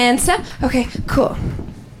and stuff. Okay, cool.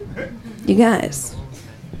 You guys,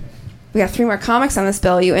 we got 3 more comics on this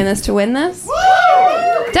bill. Are you in this to win this?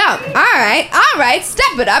 Dope. All right.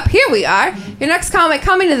 Step it up. Here we are. Your next comic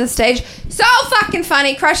coming to the stage. So fucking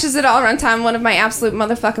funny. Crushes it all runtime. One of my absolute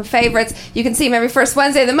motherfucking favorites. You can see him every first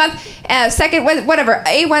Wednesday of the month. A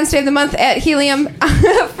Wednesday of the month at Helium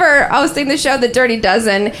for hosting the show, The Dirty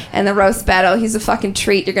Dozen and the Roast Battle. He's a fucking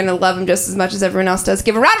treat. You're going to love him just as much as everyone else does.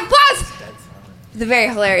 Give a round of applause. The very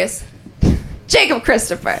hilarious Jacob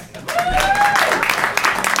Christopher.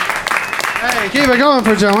 Hey, keep it going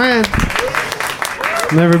for Joanne.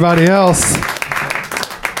 And everybody else.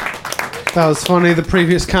 That was funny. The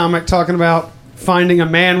previous comic talking about finding a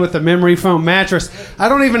man with a memory foam mattress. I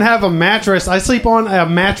don't even have a mattress. I sleep on a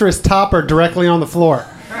mattress topper directly on the floor.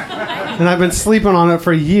 And I've been sleeping on it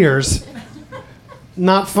for years.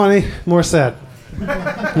 Not funny, more sad.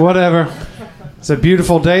 Whatever. It's a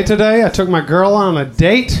beautiful day today. I took my girl on a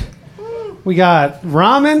date. We got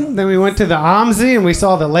ramen. Then we went to the OMSI and we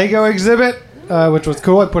saw the Lego exhibit, which was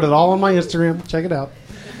cool. I put it all on my Instagram. Check it out.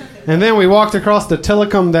 And then we walked across the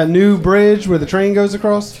Tillicum, that new bridge where the train goes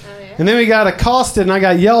across. And then we got accosted, and I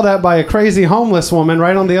got yelled at by a crazy homeless woman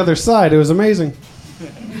right on the other side. It was amazing.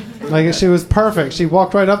 Like, she was perfect. She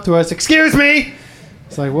walked right up to us. "Excuse me!"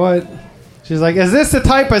 It's like, what? She's like, "Is this the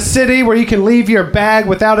type of city where you can leave your bag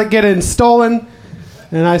without it getting stolen?"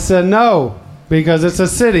 And I said, "No, because it's a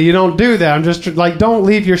city. You don't do that. I'm just like, don't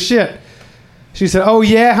leave your shit." She said, "Oh,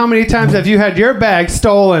 yeah? How many times have you had your bag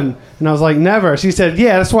stolen?" And I was like, "Never." She said,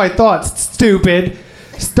 "Yeah, that's what I thought, stupid.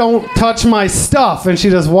 Just don't touch my stuff." And she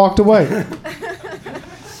just walked away.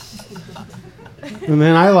 And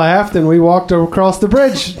then I laughed, and we walked across the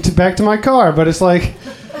bridge back to my car. But it's like,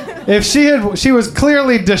 if she was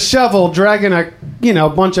clearly disheveled, dragging a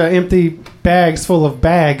bunch of empty bags full of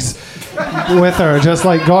bags with her, just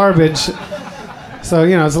like garbage. So,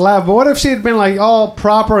 it's loud. But what if she had been like all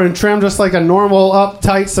proper and trimmed, just like a normal,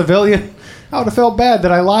 uptight civilian? I would have felt bad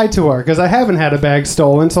that I lied to her, because I haven't had a bag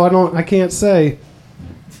stolen, so I can't say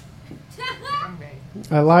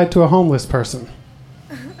I lied to a homeless person.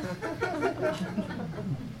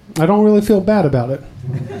 I don't really feel bad about it.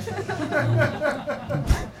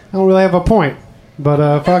 I don't really have a point,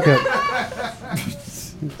 but fuck it.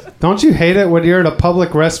 Don't you hate it when you're in a public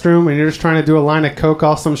restroom and you're just trying to do a line of coke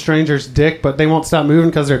off some stranger's dick, but they won't stop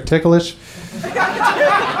moving because they're ticklish?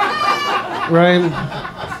 Right?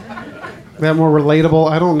 That more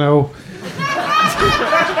relatable? I don't know.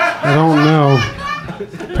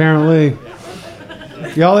 Apparently.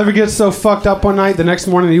 Y'all ever get so fucked up one night, the next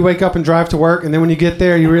morning you wake up and drive to work, and then when you get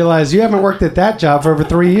there you realize you haven't worked at that job for over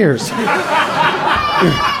 3 years.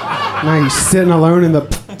 Now you're sitting alone in the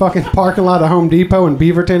fucking parking lot of Home Depot in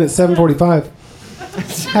Beaverton at 7:45.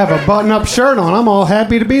 Have a button-up shirt on. I'm all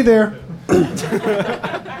happy to be there.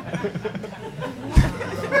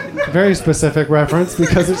 Very specific reference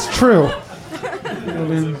because it's true.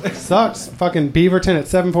 It sucks. Fucking Beaverton at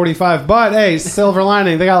 7:45. But hey, silver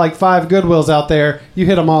lining. They got like 5 Goodwills out there. You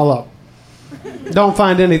hit them all up. Don't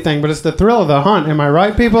find anything, but it's the thrill of the hunt. Am I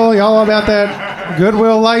right, people? Y'all about that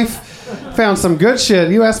Goodwill life? Found some good shit.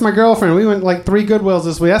 You asked my girlfriend. We went like 3 Goodwills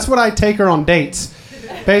this week. That's what I take her on dates.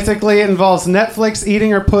 Basically, it involves Netflix,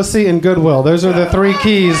 eating her pussy, and Goodwill. Those are the 3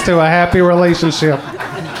 keys to a happy relationship.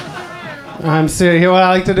 I'm serious. What I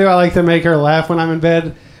like to do, I like to make her laugh when I'm in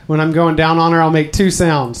bed. When I'm going down on her, I'll make 2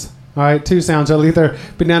 sounds. All right, 2 sounds. I'll either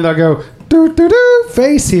be down there, I'll go, doo-doo-doo,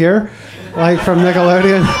 face here, like from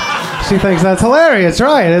Nickelodeon. She thinks that's hilarious,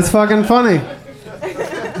 right? It's fucking funny.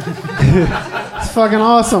 It's fucking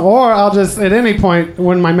awesome. Or I'll just, at any point,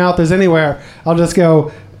 when my mouth is anywhere, I'll just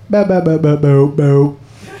go, ba-ba-ba-ba-bo-bo.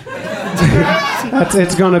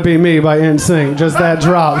 It's Gonna Be Me by NSYNC. Just that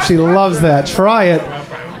drop. She loves that. Try it.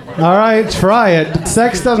 All right, try it.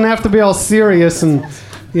 Sex doesn't have to be all serious and,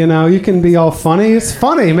 you can be all funny. It's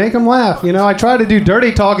funny. Make them laugh. I try to do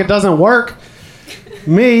dirty talk. It doesn't work.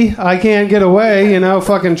 Me, I can't get away,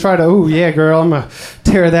 fucking try to, ooh, yeah, girl, I'm gonna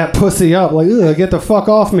tear that pussy up. Like, ugh, get the fuck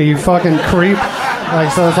off me, you fucking creep.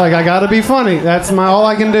 Like, so it's like, I gotta be funny. That's all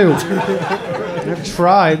I can do. I've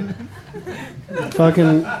tried.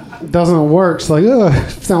 Fucking doesn't work. It's like, ugh,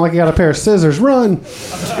 it's not like you got a pair of scissors. Run.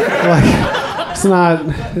 Like,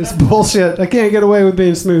 it's bullshit. I can't get away with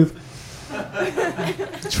being smooth.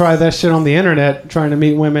 Try that shit on the internet, trying to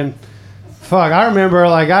meet women. Fuck, I remember,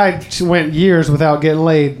 like, I went years without getting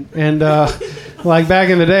laid. And, like, back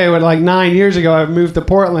in the day, like 9 years ago, I moved to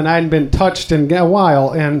Portland. I hadn't been touched in a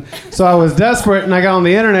while. And so I was desperate, and I got on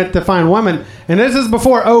the internet to find women. And this is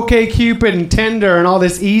before OkCupid and Tinder and all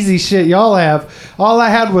this easy shit y'all have. All I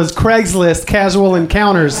had was Craigslist casual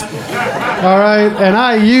encounters. All right? And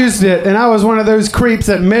I used it, and I was one of those creeps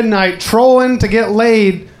at midnight trolling to get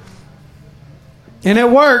laid. And it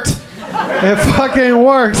worked. It fucking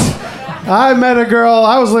worked. I met a girl,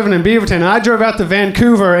 I was living in Beaverton, and I drove out to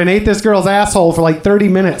Vancouver and ate this girl's asshole for like 30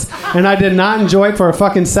 minutes. And I did not enjoy it for a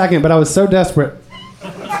fucking second, but I was so desperate.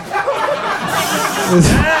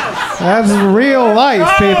 That's real life,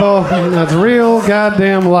 people. That's real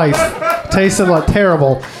goddamn life. Tasted like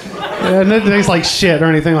terrible. It didn't taste like shit or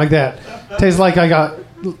anything like that. Tastes like I got...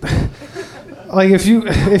 Like if you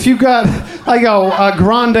got like a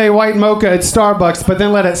grande white mocha at Starbucks, but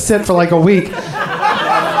then let it sit for like a week.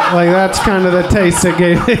 Like, that's kind of the taste it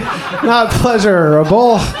gave me. Not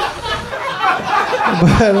pleasurable.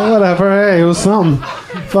 But whatever. Hey, it was something.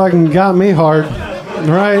 Fucking got me hard.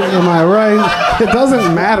 Right? Am I right? It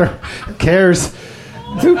doesn't matter. Who cares?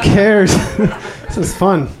 Who cares? This is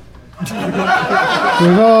fun.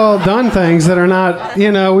 We've all done things that are not,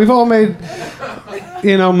 we've all made,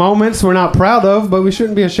 moments we're not proud of, but we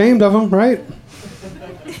shouldn't be ashamed of them, right?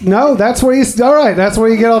 No, that's where all right, that's where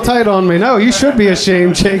you get all tight on me. No, you should be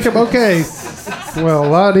ashamed, Jacob. Okay. Well,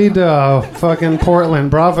 la-dee-da, fucking Portland.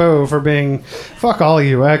 Bravo for being, fuck all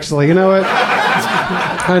you, actually. You know what?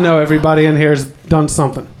 I know everybody in here has done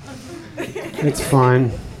something. It's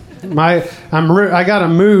fine. I got to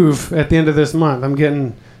move at the end of this month. I'm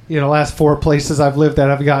getting, last 4 places I've lived at,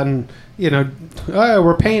 I've gotten, oh,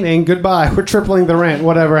 we're painting, goodbye, we're tripling the rent,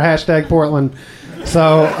 whatever, hashtag Portland.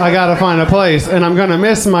 So I got to find a place, and I'm going to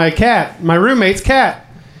miss my cat, my roommate's cat.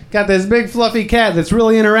 Got this big fluffy cat that's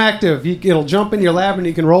really interactive. It'll jump in your lap, and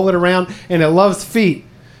you can roll it around, and it loves feet.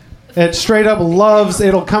 It straight up loves,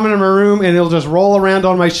 it'll come into my room, and it'll just roll around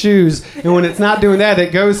on my shoes. And when it's not doing that,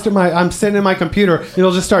 it goes to I'm sitting in my computer,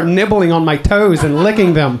 it'll just start nibbling on my toes and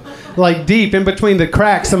licking them, like deep in between the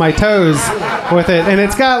cracks of my toes with it. And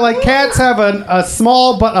it's got, like, cats have a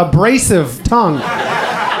small but abrasive tongue.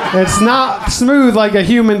 It's not smooth like a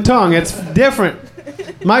human tongue. It's different.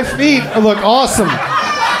 My feet look awesome.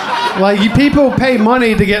 Like, people pay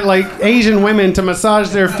money to get, like, Asian women to massage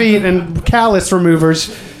their feet and callus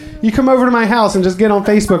removers. You come over to my house and just get on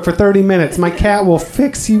Facebook for 30 minutes. My cat will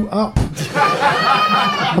fix you up.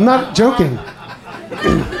 I'm not joking.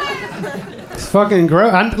 It's fucking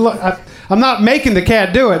gross. I'm not making the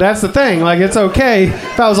cat do it. That's the thing. Like, it's okay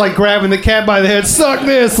if I was, like, grabbing the cat by the head, suck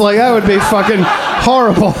this. Like, that would be fucking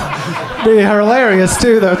horrible. Be hilarious,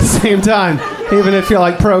 too, though, at the same time. Even if you're,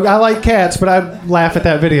 like, I like cats, but I'd laugh at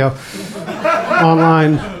that video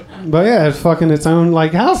online. But, yeah, it's fucking its own,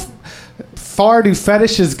 like, how far do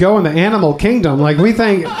fetishes go in the animal kingdom? Like, we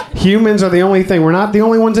think humans are the only thing. We're not the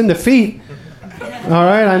only ones into feet. All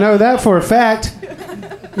right, I know that for a fact.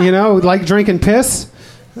 Like drinking piss?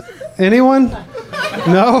 Anyone?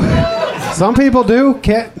 No? Some people do.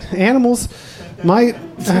 Animals might.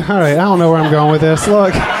 All right, I don't know where I'm going with this.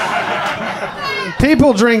 Look.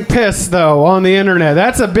 People drink piss, though, on the internet.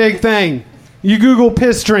 That's a big thing. You Google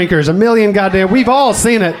piss drinkers, 1 million goddamn. We've all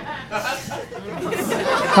seen it.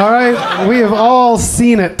 All right? We have all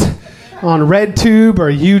seen it on RedTube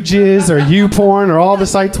or UJizz or YouPorn or all the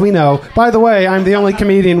sites we know. By the way, I'm the only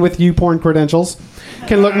comedian with YouPorn credentials.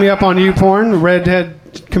 Can look me up on YouPorn. Redhead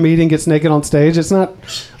comedian gets naked on stage. It's not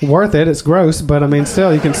worth it. It's gross, but I mean,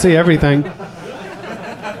 still, you can see everything.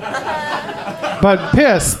 But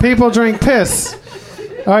piss. People drink piss.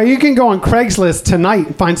 All right, you can go on Craigslist tonight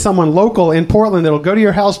and find someone local in Portland that'll go to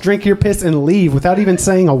your house, drink your piss, and leave without even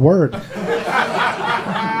saying a word.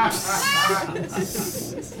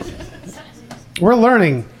 We're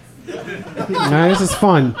learning. This is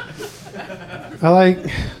fun. I like...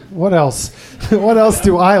 What else? What else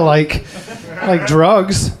do I like? I like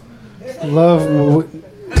drugs. Love...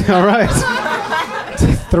 All right.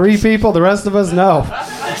 3 people, the rest of us, no.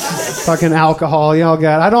 Fucking alcohol, y'all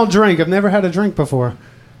got... I don't drink. I've never had a drink before.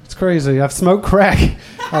 It's crazy. I've smoked crack.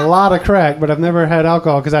 A lot of crack, but I've never had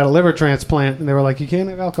alcohol because I had a liver transplant, and they were like, you can't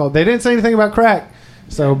have alcohol. They didn't say anything about crack.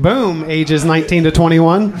 So, boom, ages 19 to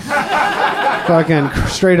 21. Fucking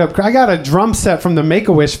straight up. I got a drum set from the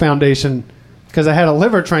Make-A-Wish Foundation because I had a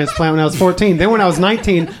liver transplant when I was 14. Then when I was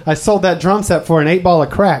 19, I sold that drum set for an 8-ball of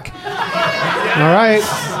crack. All right?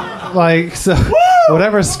 Like, so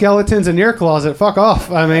whatever skeletons in your closet, fuck off.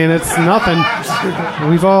 I mean, it's nothing.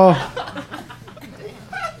 We've all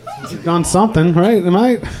done something, right?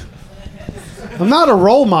 I'm not a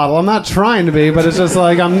role model. I'm not trying to be, but it's just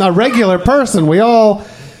like I'm a regular person. We all...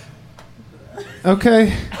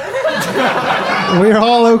 Okay. We're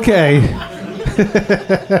all okay.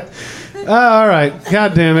 All right.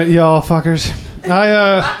 God damn it, y'all fuckers.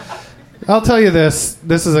 I'll tell you this.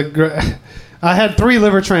 This is a great... I had 3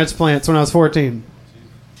 liver transplants when I was 14.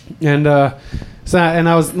 And I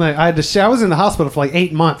was like, I was in the hospital for like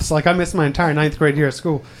 8 months. Like I missed my entire 9th grade year of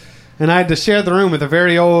school. And I had to share the room with a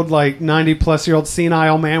very old, like 90-plus-year-old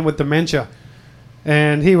senile man with dementia.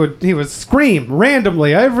 And he would scream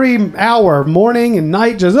randomly every hour, morning and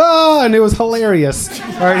night, just, oh, and it was hilarious.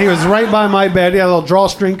 All right, he was right by my bed. He had a little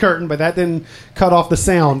drawstring curtain, but that didn't cut off the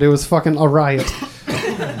sound. It was fucking a riot.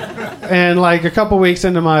 And like a couple weeks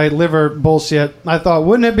into my liver bullshit, I thought,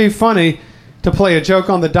 wouldn't it be funny to play a joke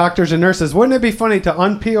on the doctors and nurses? Wouldn't it be funny to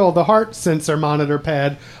unpeel the heart sensor monitor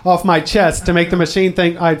pad off my chest to make the machine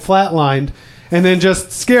think I'd flatlined and then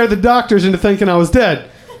just scare the doctors into thinking I was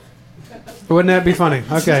dead? Wouldn't that be funny?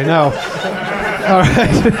 Okay, no. All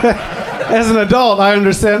right. As an adult, I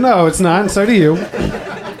understand, no, it's not, and so do you.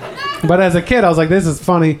 But as a kid, I was like, this is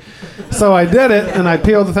funny. So I did it, and I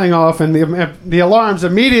peeled the thing off, and the alarms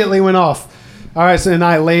immediately went off. All right, so then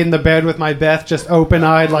I laid in the bed with my Beth just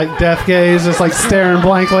open-eyed, like death gaze, just like staring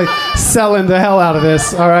blankly, selling the hell out of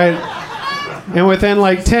this, all right? And within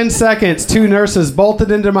like 10 seconds, 2 nurses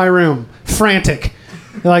bolted into my room, frantic,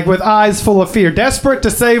 like with eyes full of fear, desperate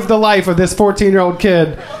to save the life of this 14-year-old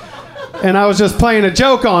kid. And I was just playing a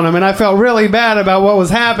joke on him, and I felt really bad about what was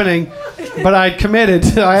happening, but I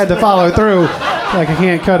committed. I had to follow through. Like, I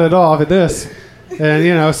can't cut it off at this. And,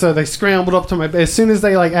 you know, so they scrambled up to my bed. As soon as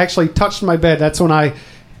they, like, actually touched my bed, that's when I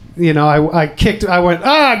kicked, I went,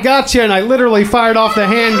 gotcha, and I literally fired off the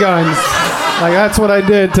handguns. Like, that's what I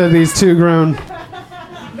did to these 2 grown.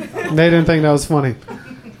 They didn't think that was funny.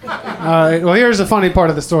 All right, well, here's the funny part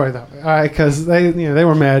of the story, though. All right, because they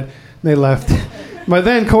were mad. They left. But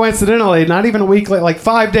then, coincidentally, not even a week later, like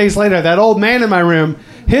 5 days later, that old man in my room,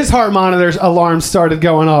 his heart monitor's alarm started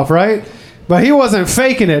going off, right? But he wasn't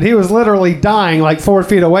faking it. He was literally dying like 4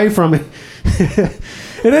 feet away from me.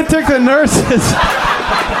 And it took the nurses...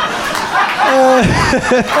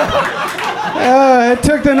 it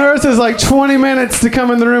took the nurses like 20 minutes to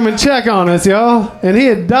come in the room and check on us, y'all. And he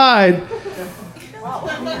had died.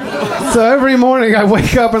 So every morning I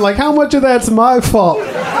wake up and like, how much of that's my fault?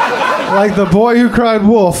 Like the boy who cried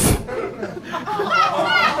wolf.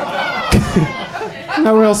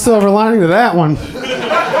 No real silver lining to that one.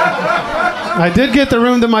 I did get the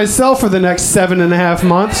room to myself for the next 7.5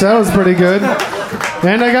 months. That was pretty good.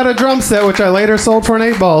 And I got a drum set, which I later sold for an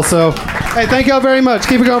 8-ball. So, hey, thank y'all very much.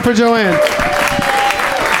 Keep it going for Joanne.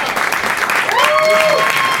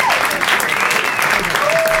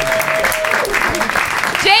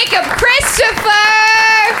 Jacob Christopher!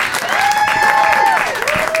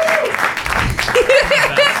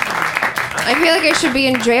 I feel like I should be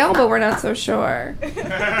in jail, but we're not so sure.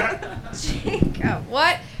 Jacob,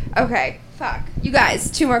 what? Okay, fuck. You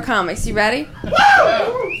guys, 2 more comics. You ready?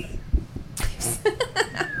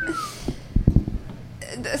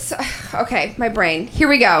 Okay, my brain. Here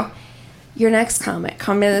we go. Your next comic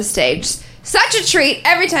coming to the stage. Such a treat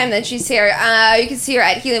every time that she's here. You can see her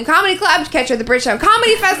at Helium Comedy Club. Catch her at the Bridgetown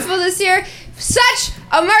Comedy Festival this year. Such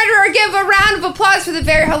a murderer. Give a round of applause for the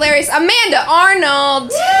very hilarious Amanda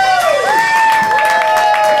Arnold.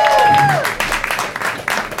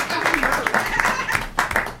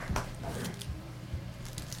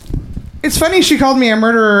 It's funny she called me a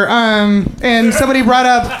murderer, and somebody brought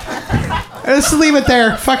up... Let's leave it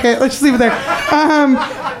there. Fuck it. Let's just leave it there. And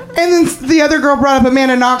then the other girl brought up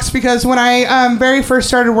Amanda Knox because when I very first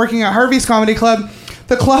started working at Harvey's Comedy Club,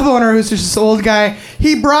 the club owner, who's just this old guy,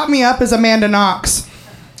 he brought me up as Amanda Knox.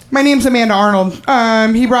 My name's Amanda Arnold.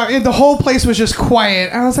 The whole place was just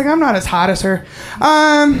quiet. I was like, I'm not as hot as her.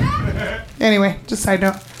 Anyway, just side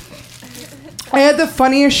note. I had the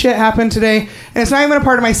funniest shit happen today, and it's not even a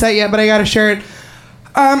part of my set yet, but I gotta share it.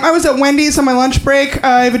 I was at Wendy's on my lunch break.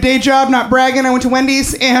 I have a day job, not bragging. I went to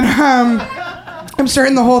Wendy's, and I'm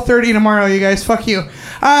starting the Whole30 tomorrow, you guys. Fuck you.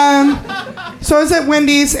 So I was at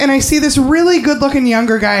Wendy's, and I see this really good-looking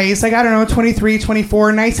younger guy. He's like, I don't know, 23,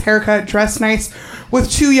 24, nice haircut, dressed nice,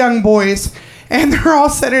 with 2 young boys. And they're all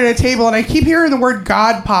sitting at a table, and I keep hearing the word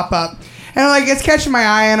God pop up. And like, it's catching my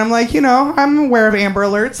eye, and I'm like, I'm aware of Amber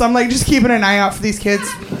Alerts. So I'm like, just keeping an eye out for these kids.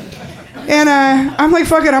 And I'm like,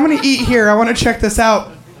 fuck it, I'm gonna eat here. I want to check this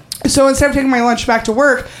out. So instead of taking my lunch back to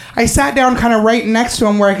work, I sat down kind of right next to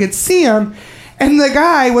him where I could see him. And the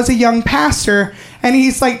guy was a young pastor, and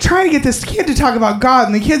he's like trying to get this kid to talk about God,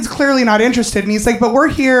 and the kid's clearly not interested. And he's like, but we're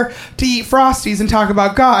here to eat Frosties and talk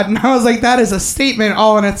about God. And I was like, that is a statement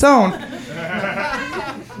all on its own.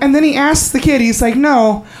 And then he asks the kid, he's like,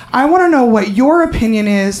 no, I want to know what your opinion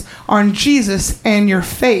is on Jesus and your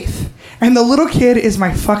faith. And the little kid is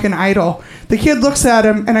my fucking idol. The kid looks at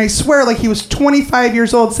him, and I swear like he was 25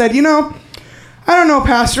 years old, said, you know, I don't know,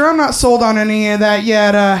 Pastor, I'm not sold on any of that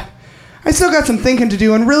yet. I still got some thinking to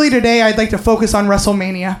do, and really today I'd like to focus on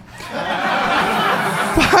WrestleMania.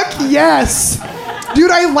 Fuck yes.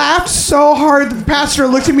 Dude, I laughed so hard. The pastor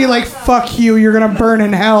looked at me like, fuck you, you're gonna burn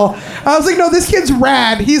in hell. I was like, no, this kid's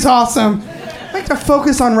rad. He's awesome. I'd like to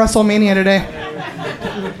focus on WrestleMania today.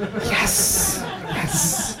 Yes.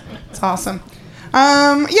 It's awesome.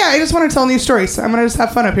 I just want to tell new stories. I'm gonna just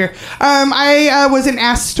have fun up here. I was in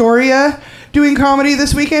Astoria doing comedy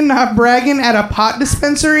this weekend, not bragging, at a pot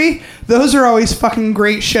dispensary. Those are always fucking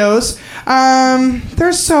great shows.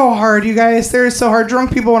 They're so hard, you guys. They're so hard.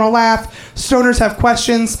 Drunk people want to laugh. Stoners have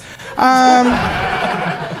questions.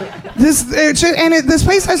 This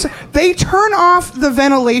place has, they turn off the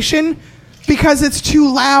ventilation because it's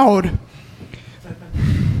too loud.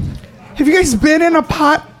 Have you guys been in a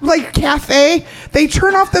pot like cafe? They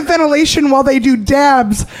turn off the ventilation while they do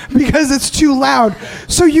dabs because it's too loud.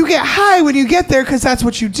 So you get high when you get there because that's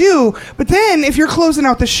what you do. But then if you're closing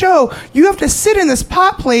out the show, you have to sit in this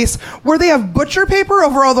pot place where they have butcher paper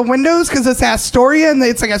over all the windows because it's Astoria and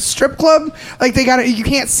it's like a strip club. Like you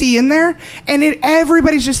can't see in there. And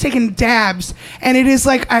everybody's just taking dabs. And it is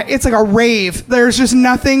like it's like a rave. There's just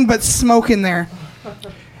nothing but smoke in there.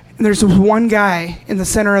 And there's one guy in the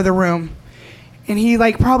center of the room, and he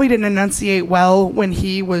like probably didn't enunciate well when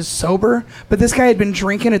he was sober, but this guy had been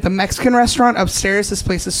drinking at the Mexican restaurant upstairs. This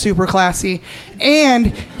place is super classy.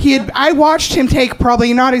 And I watched him take,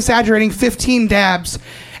 probably not exaggerating, 15 dabs,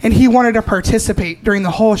 and he wanted to participate. During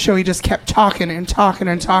the whole show, he just kept talking and talking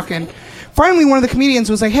and talking. Finally, one of the comedians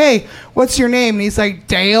was like, hey, what's your name? And he's like,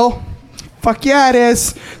 Dale. Fuck yeah, it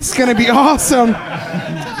is. It's gonna be awesome.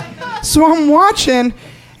 So I'm watching,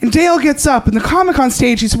 and Dale gets up, and the comic on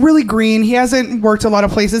stage, he's really green. He hasn't worked a lot of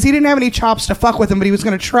places. He didn't have any chops to fuck with him, but he was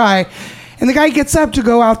going to try. And the guy gets up to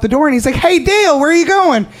go out the door, and he's like, hey, Dale, where are you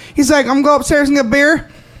going? He's like, I'm going to go upstairs and get a beer.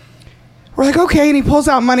 We're like, okay, and he pulls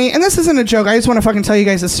out money. And this isn't a joke. I just want to fucking tell you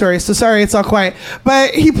guys this story, so sorry, it's all quiet.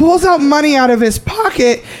 But he pulls out money out of his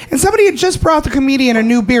pocket, and somebody had just brought the comedian a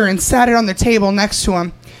new beer and sat it on the table next to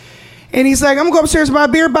him. And he's like, I'm going to go upstairs and buy a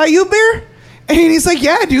beer. Buy you a beer? And he's like,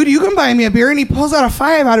 yeah, dude, you can buy me a beer. And he pulls out a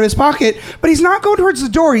 $5 out of his pocket, but he's not going towards the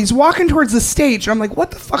door. He's walking towards the stage. And I'm like,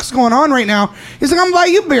 what the fuck's going on right now? He's like, I'm going to buy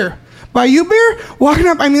you a beer. Buy you a beer? Walking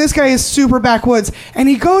up, I mean, this guy is super backwoods. And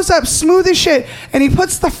he goes up smooth as shit, and he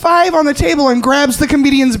puts the $5 on the table and grabs the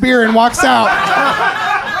comedian's beer and walks out.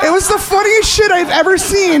 It was the funniest shit I've ever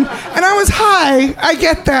seen. And I was high. I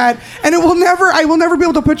get that. And I will never be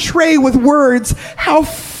able to portray with words how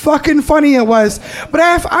fucking funny it was. But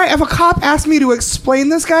if a cop asked me to explain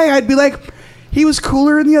this guy, I'd be like, he was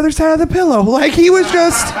cooler on the other side of the pillow. Like, he was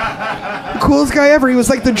just the coolest guy ever. He was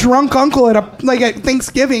like the drunk uncle at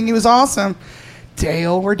Thanksgiving. He was awesome.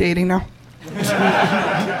 Dale, we're dating now.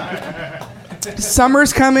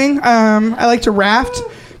 Summer's coming. I like to raft.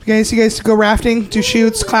 You guys go rafting, do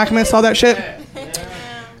shoots, Clackamas, all that shit.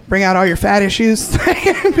 Bring out all your fat issues.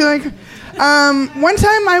 Be like, one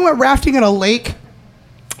time I went rafting at a lake,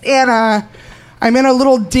 and I'm in a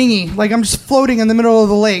little dinghy, like I'm just floating in the middle of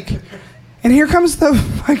the lake. And here comes the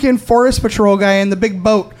fucking forest patrol guy in the big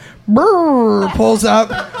boat. Brrr, pulls up.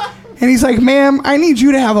 And he's like, ma'am, I need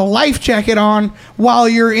you to have a life jacket on while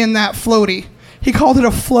you're in that floaty. He called it a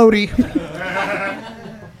floaty.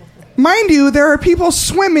 Mind you, there are people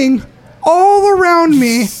swimming all around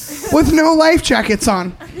me with no life jackets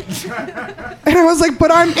on. And I was like, but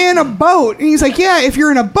I'm in a boat. And he's like, yeah, if you're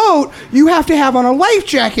in a boat, you have to have on a life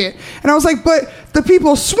jacket. And I was like, but the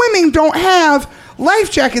people swimming don't have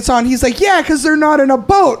life jackets on. He's like, yeah, because they're not in a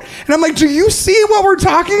boat. And I'm like, do you see what we're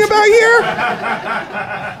talking about here?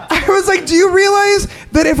 I was like, do you realize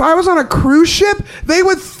that if I was on a cruise ship, they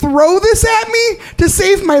would throw this at me to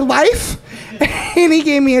save my life? And he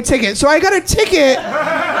gave me a ticket. So I got a ticket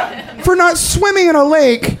for not swimming in a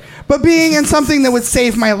lake, but being in something that would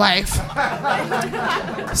save my life.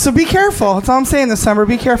 So be careful. That's all I'm saying this summer.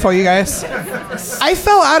 Be careful, you guys. I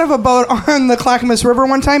fell out of a boat on the Clackamas River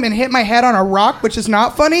one time and hit my head on a rock, which is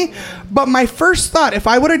not funny. But my first thought, if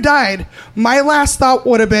I would have died, my last thought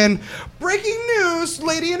would have been, breaking news,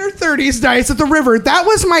 lady in her 30s dies at the river. That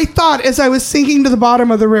was my thought as I was sinking to the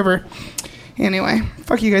bottom of the river. Anyway,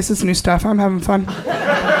 fuck you guys, this new stuff. I'm having fun.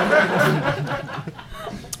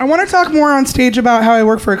 I want to talk more on stage about how I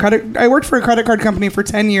worked for a credit card company for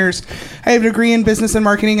 10 years. I have a degree in business and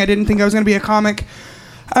marketing. I didn't think I was going to be a comic.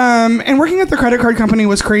 And working at the credit card company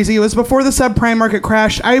was crazy. It was before the subprime market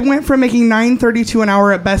crash. I went from making $9.32 an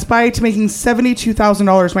hour at Best Buy to making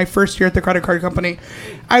 $72,000 my first year at the credit card company.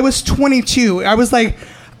 I was 22. I was like,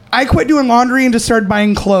 I quit doing laundry and just started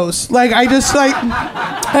buying clothes. I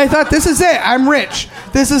thought, this is it. I'm rich.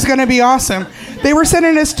 This is going to be awesome. They were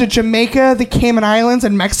sending us to Jamaica, the Cayman Islands,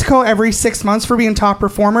 and Mexico every 6 months for being top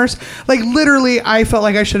performers. Literally, I felt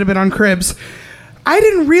like I should have been on Cribs. I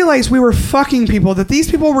didn't realize we were fucking people, that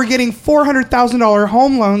these people were getting $400,000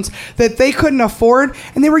 home loans that they couldn't afford,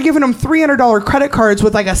 and they were giving them $300 credit cards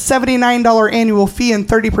with a $79 annual fee and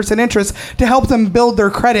 30% interest to help them build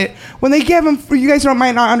their credit. When they gave them, you guys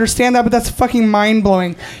might not understand that, but that's fucking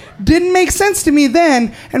mind-blowing. Didn't make sense to me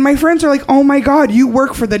then, and my friends are like, oh my God, you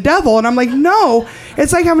work for the devil. And I'm like, no,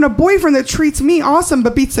 it's like having a boyfriend that treats me awesome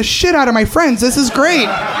but beats the shit out of my friends. This is great.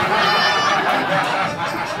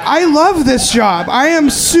 I love this job. I am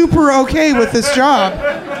super okay with this job.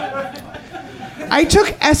 I took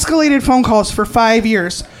escalated phone calls for 5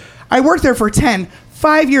 years. I worked there for 10.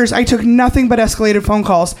 5 years, I took nothing but escalated phone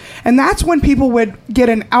calls. And that's when people would get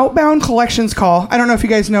an outbound collections call. I don't know if you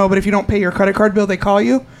guys know, but if you don't pay your credit card bill, they call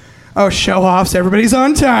you. Oh, show-offs. Everybody's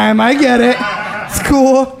on time. I get it. It's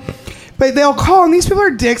cool. But they'll call, and these people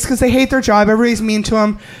are dicks because they hate their job. Everybody's mean to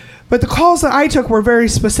them. But the calls that I took were very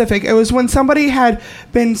specific. It was when somebody had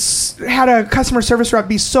a customer service rep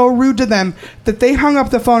be so rude to them that they hung up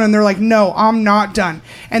the phone and they're like, no, I'm not done.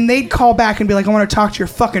 And they'd call back and be like, I want to talk to your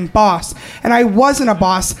fucking boss. And I wasn't a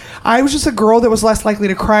boss. I was just a girl that was less likely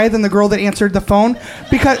to cry than the girl that answered the phone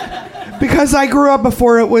because I grew up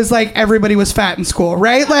before it was like everybody was fat in school,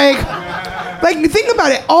 right? Think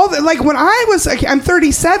about it. When I was, I'm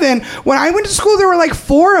 37. When I went to school, there were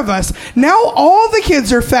 4 of us. Now all the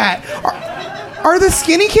kids are fat. Are the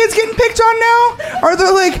skinny kids getting picked on now? Are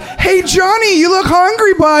they like, hey Johnny, you look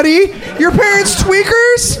hungry, buddy? Your parents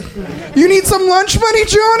tweakers? You need some lunch money,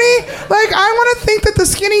 Johnny? I want to think that the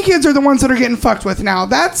skinny kids are the ones that are getting fucked with now.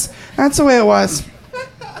 That's the way it was.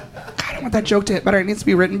 God, I want that joke to hit better. It needs to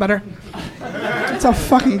be written better. It's a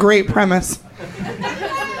fucking great premise.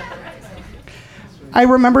 I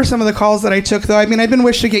remember some of the calls that I took, though. I've been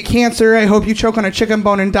wished to get cancer. I hope you choke on a chicken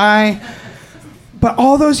bone and die. But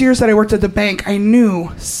all those years that I worked at the bank, I knew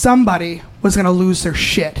somebody was going to lose their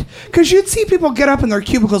shit. Because you'd see people get up in their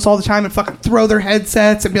cubicles all the time and fucking throw their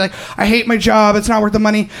headsets and be like, I hate my job, it's not worth the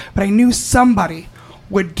money. But I knew somebody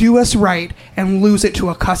would do us right and lose it to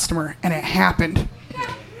a customer. And it happened.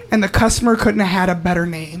 And the customer couldn't have had a better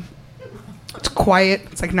name. It's quiet.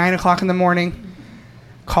 It's 9 o'clock in the morning.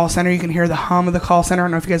 Call center, you can hear the hum of the call center. I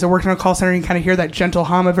don't know if you guys are working on a call center, you can kind of hear that gentle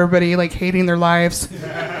hum of everybody hating their lives.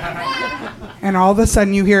 And all of a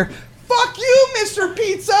sudden you hear, fuck you, Mr.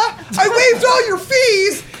 Pizza! I waived all your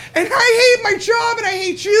fees, and I hate my job, and I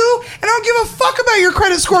hate you, and I don't give a fuck about your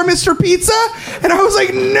credit score, Mr. Pizza! And I was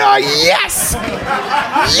like, no, yes!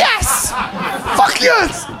 Yes! Fuck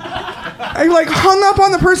yes! I hung up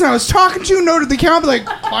on the person I was talking to, noted the account,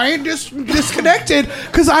 client disconnected,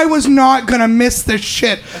 because I was not gonna miss this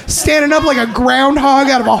shit. Standing up like a groundhog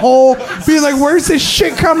out of a hole, being like, where's this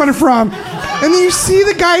shit coming from? And then you see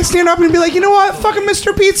the guy stand up and be like, you know what, fucking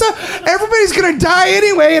Mr. Pizza, everybody's gonna die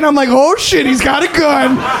anyway. And I'm like, oh shit, he's got a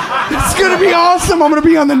gun. It's gonna be awesome. I'm gonna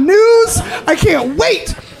be on the news. I can't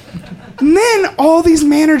wait. And then all these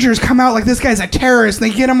managers come out like this guy's a terrorist.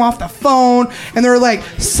 And they get him off the phone and they're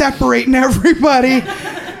separating everybody.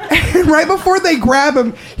 And right before they grab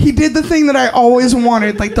him, he did the thing that I always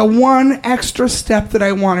wanted, the one extra step that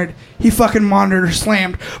I wanted. He fucking monitor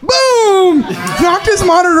slammed. Boom! Knocked his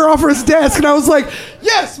monitor off his desk, and I was like,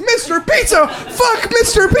 yes, Mr. Pizza! Fuck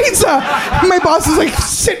Mr. Pizza! And my boss was like,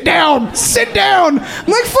 sit down! Sit down! I'm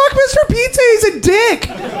like, fuck Mr. Pizza, he's a dick!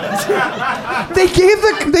 They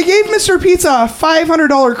gave Mr. Pizza a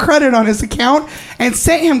 $500 credit on his account and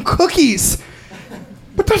sent him cookies.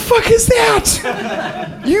 What the fuck is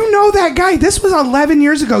that? You know that guy. This was 11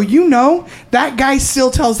 years ago. You know that guy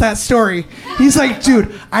still tells that story. He's like,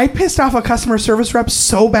 dude, I pissed off a customer service rep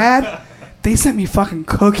so bad, they sent me fucking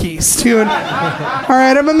cookies, dude. All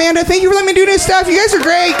right, I'm Amanda. Thank you for letting me do this stuff. You guys are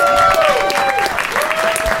great.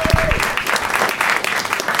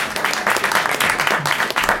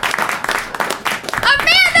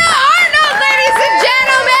 Amanda Arnold, ladies and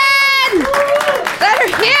gentlemen! Let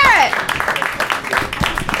her hear it.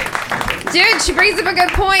 Dude, she brings up a good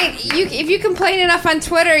point. If you complain enough on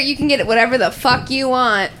Twitter, you can get whatever the fuck you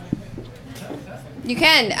want. You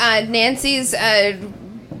can. Nancy's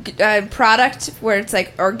product where it's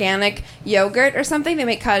like organic yogurt or something. They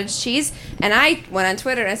make cottage cheese. And I went on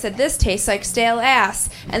Twitter and I said, this tastes like stale ass.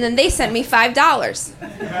 And then they sent me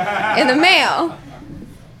 $5 in the mail.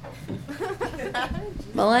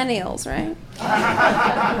 Millennials, right?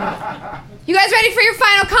 You guys ready for your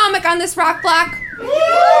final comic on this rock block?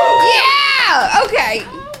 Yeah! Okay.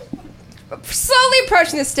 Slowly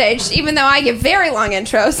approaching the stage, even though I give very long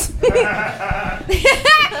intros.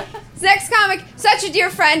 Next comic, such a dear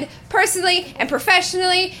friend, personally and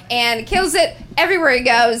professionally, and kills it everywhere he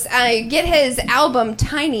goes. Get his album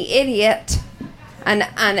Tiny Idiot on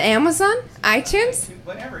Amazon, iTunes.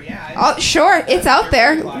 Whatever, yeah. Oh, sure, it's out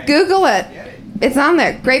there. Google it. It's on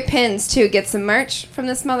there. Great pins, too. Get some merch from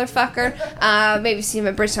this motherfucker. Maybe see him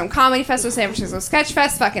at Bridgetown Comedy Festival, San Francisco Sketch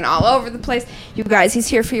Fest, fucking all over the place. You guys, he's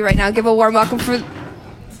here for you right now. Give a warm welcome for...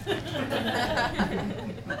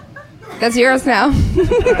 That's yours now.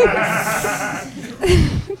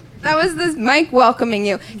 That was this Mike welcoming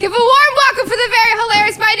you. Give a warm welcome for the very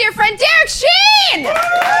hilarious, my dear friend, Derek Sheen!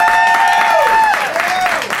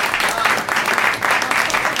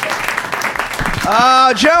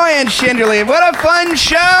 Oh, Joanne Schinderly, what a fun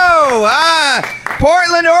show!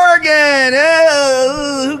 Portland, Oregon.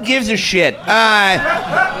 Who gives a shit?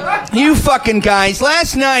 You fucking guys.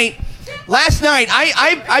 Last night,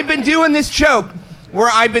 I've been doing this joke where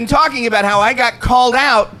I've been talking about how I got called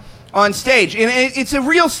out on stage. And it's a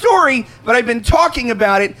real story, but I've been talking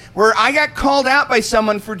about it where I got called out by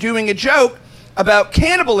someone for doing a joke about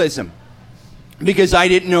cannibalism. Because I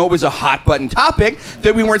didn't know it was a hot button topic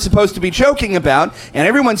that we weren't supposed to be joking about. And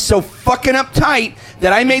everyone's so fucking uptight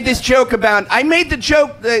that I made this joke about... I made the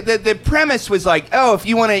joke, the premise was like, oh, if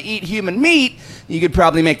you want to eat human meat, you could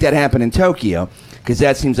probably make that happen in Tokyo. Because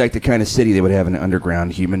that seems like the kind of city that would have an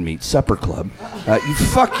underground human meat supper club.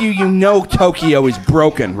 You know Tokyo is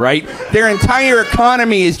broken, right? Their entire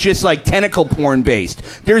economy is just like tentacle porn based.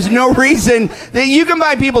 There's no reason that you can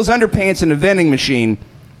buy people's underpants in a vending machine.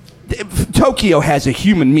 Tokyo has a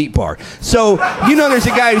human meat bar. So, there's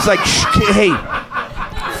a guy who's like, hey,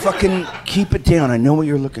 fucking keep it down. I know what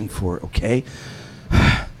you're looking for, okay?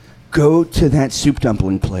 Go to that soup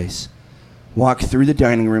dumpling place. Walk through the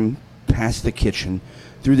dining room, past the kitchen,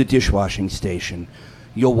 through the dishwashing station.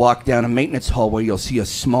 You'll walk down a maintenance hallway. You'll see a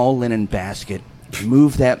small linen basket.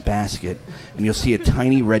 Move that basket, and you'll see a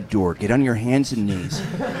tiny red door. Get on your hands and knees.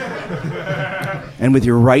 And with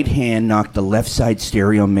your right hand, knock the left side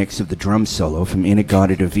stereo mix of the drum solo from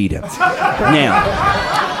In-A-Gadda-Da-Vida.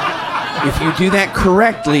 Now, if you do that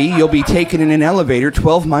correctly, you'll be taken in an elevator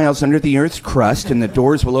 12 miles under the Earth's crust, and the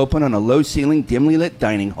doors will open on a low-ceiling, dimly lit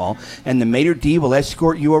dining hall, and the maitre d' will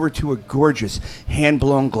escort you over to a gorgeous,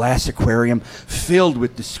 hand-blown glass aquarium filled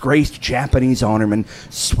with disgraced Japanese honormen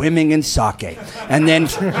swimming in sake. And then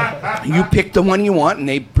you pick the one you want, and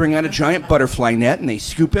they bring out a giant butterfly net, and they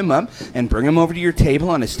scoop him up and bring him over to your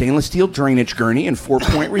table on a stainless steel drainage gurney and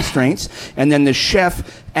 4-point restraints, and then the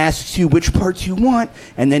chef asks you which parts you want,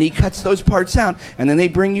 and then he cuts those parts out, and then they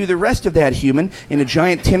bring you the rest of that human in a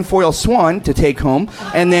giant tinfoil swan to take home,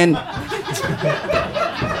 and then...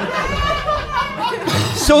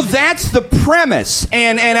 So that's the premise,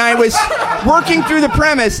 and I was working through the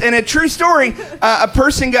premise, and a true story, a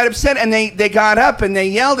person got upset, and they got up, and they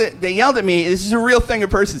yelled at me. This is a real thing a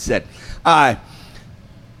person said. I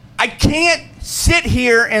can't sit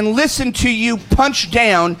here and listen to you punch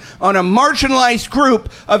down on a marginalized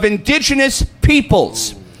group of indigenous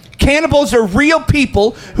peoples. Cannibals are real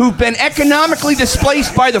people who've been economically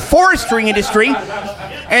displaced by the forestry industry,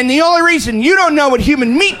 and the only reason you don't know what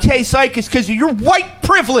human meat tastes like is because of your white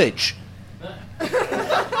privilege.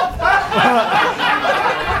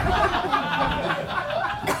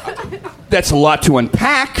 That's a lot to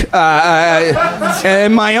unpack.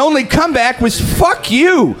 And my only comeback was, fuck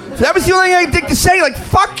you. That was the only thing I think to say. Like,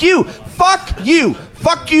 fuck you. Fuck you.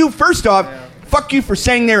 Fuck you, first off. Fuck you for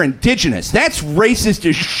saying they're indigenous. That's racist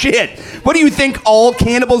as shit. What do you think, all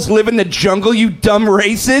cannibals live in the jungle, you dumb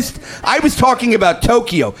racist? I was talking about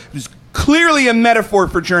Tokyo. It was clearly a metaphor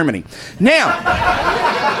for Germany. Now,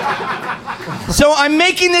 so I'm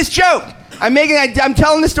making this joke. I'm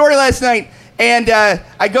telling the story last night. And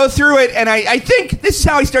I go through it, and I think this is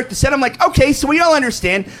how I start the set. I'm like, okay, so we all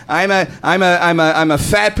understand. I'm a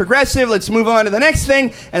fat progressive. Let's move on to the next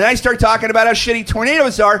thing. And then I start talking about how shitty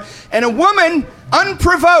tornadoes are. And a woman,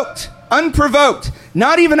 unprovoked,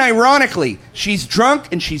 not even ironically, she's drunk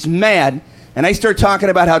and she's mad. And I start talking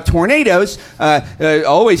about how tornadoes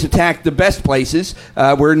always attack the best places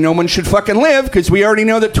where no one should fucking live because we already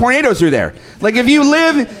know that tornadoes are there. Like, if you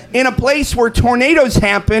live in a place where tornadoes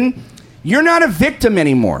happen, you're not a victim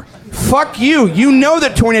anymore. Fuck you. You know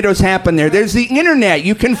that tornadoes happen there. There's the internet.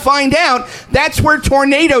 You can find out that's where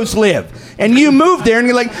tornadoes live. And you move there and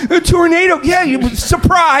you're like, a tornado? Yeah,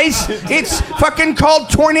 surprise. It's fucking called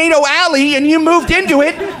Tornado Alley and you moved into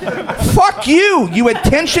it. Fuck you, you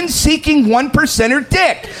attention-seeking 1%er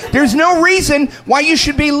dick. There's no reason why you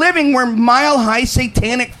should be living where mile-high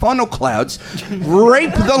satanic funnel clouds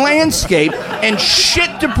rape the landscape and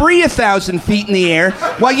shit debris 1,000 feet in the air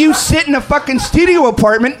while you sit in a fucking studio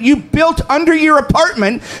apartment you built under your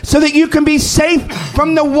apartment so that you can be safe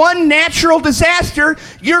from the one natural disaster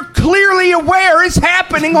you're clearly aware is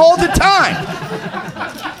happening all the time.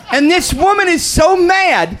 And this woman is so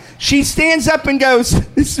mad, she stands up and goes,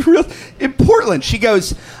 this is real, in Portland, she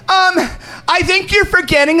goes, I think you're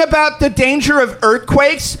forgetting about the danger of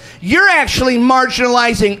earthquakes. You're actually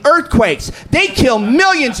marginalizing earthquakes. They kill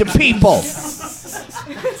millions of people.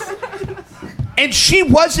 And she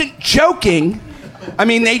wasn't joking. I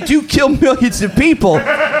mean, they do kill millions of people.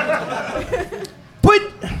 But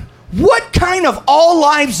what kind of all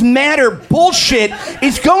lives matter bullshit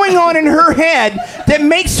is going on in her head that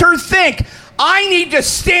makes her think, I need to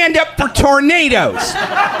stand up for tornadoes?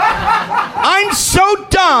 I'm so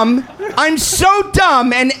dumb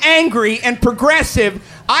and angry and progressive.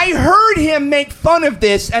 I heard him make fun of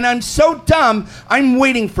this, and I'm so dumb, I'm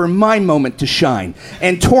waiting for my moment to shine.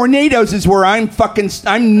 And tornadoes is where I'm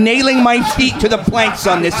nailing my feet to the planks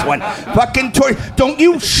on this one. Fucking don't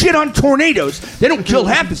you shit on tornadoes. They don't kill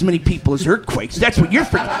half as many people as earthquakes. That's what you're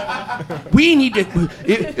we need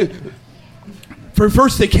to...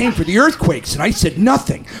 First they came for the earthquakes, and I said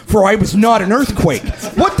nothing, for I was not an earthquake.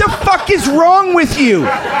 What the fuck is wrong with you?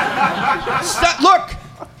 Look,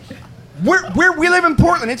 we live in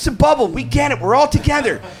Portland. It's a bubble. We get it. We're all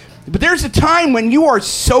together. But there's a time when you are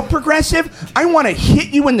so progressive, I want to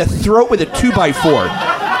hit you in the throat with a 2x4.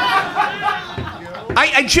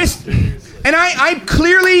 I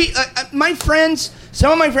clearly, my friends,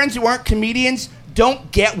 some of my friends who aren't comedians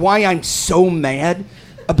don't get why I'm so mad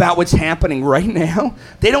about what's happening right now.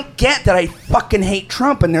 They don't get that I fucking hate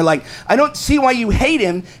Trump, and they're like, I don't see why you hate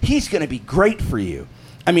him. He's going to be great for you.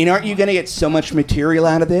 I mean, aren't you going to get so much material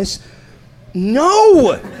out of this?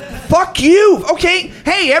 No! Fuck you! Okay,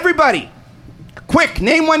 hey, everybody. Quick,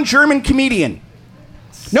 name one German comedian.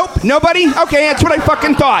 Nope, nobody? Okay, that's what I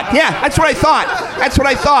fucking thought. Yeah, that's what I thought.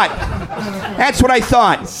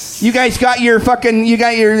 You guys got your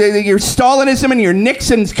Stalinism and your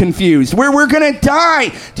Nixons confused. We're gonna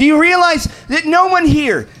die. Do you realize that no one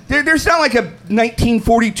here, there's not like a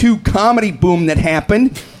 1942 comedy boom that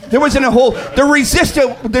happened. There wasn't a whole,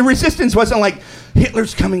 the resistance wasn't like,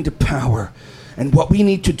 Hitler's coming to power, and what we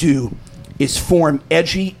need to do is form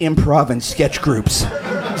edgy improv and sketch groups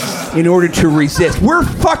in order to resist. We're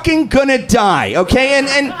fucking gonna die, okay?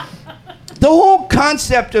 And the whole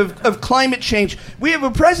concept of climate change, we have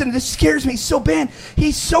a president, this scares me so bad.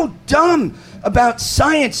 He's so dumb about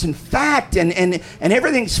science and fact and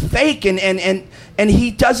everything's fake and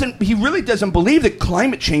he really doesn't believe that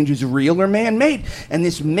climate change is real or man-made. And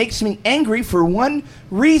this makes me angry for one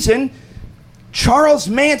reason. Charles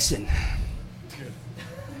Manson.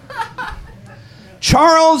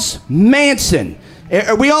 Charles Manson.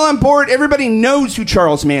 Are we all on board? Everybody knows who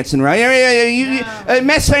Charles Manson, right? A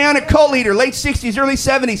messianic cult leader, late 60s, early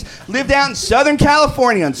 70s, lived out in Southern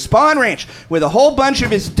California on Spawn Ranch with a whole bunch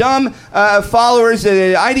of his dumb followers,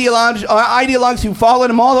 ideologues who followed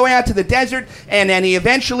him all the way out to the desert, and then he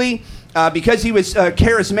eventually... because he was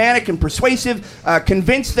charismatic and persuasive,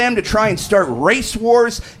 convinced them to try and start race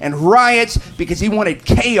wars and riots because he wanted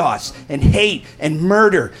chaos and hate and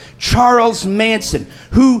murder. Charles Manson,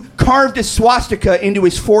 who carved a swastika into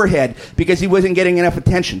his forehead because he wasn't getting enough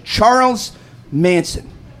attention. Charles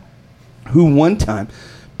Manson, who one time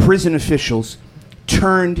prison officials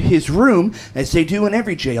turned his room, as they do in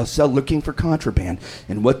every jail cell, looking for contraband,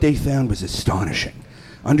 and what they found was astonishing.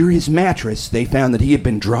 Under his mattress, they found that he had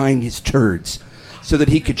been drying his turds so that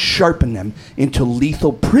he could sharpen them into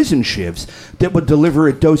lethal prison shivs that would deliver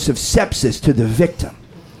a dose of sepsis to the victim.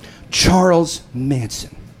 Charles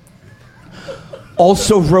Manson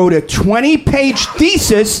also wrote a 20-page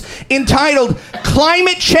thesis entitled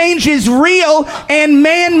Climate Change is Real and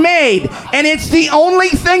Man-Made, and it's the only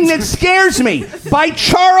thing that scares me, by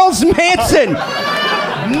Charles Manson.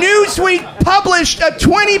 Newsweek published a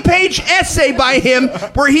 20-page essay by him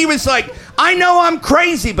where he was like, I know I'm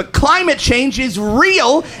crazy, but climate change is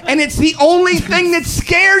real, and it's the only thing that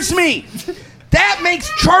scares me. That makes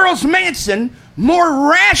Charles Manson more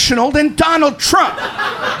rational than Donald Trump.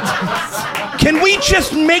 Can we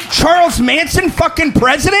just make Charles Manson fucking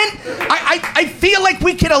president? I feel like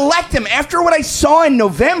we could elect him. After what I saw in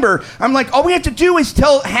November, I'm like, all we have to do is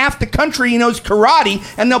tell half the country he knows karate,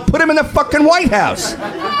 and they'll put him in the fucking White House.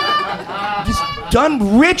 Just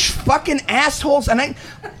done rich fucking assholes. And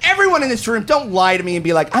everyone in this room, don't lie to me and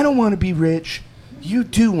be like, I don't want to be rich. You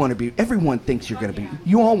do want to be. Everyone thinks you're going to be.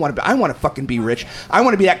 You all want to be. I want to fucking be rich. I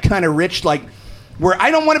want to be that kind of rich, like, where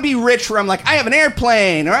I don't want to be rich where I'm like, I have an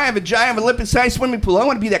airplane or I have a Olympic-sized swimming pool. I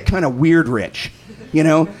want to be that kind of weird rich, you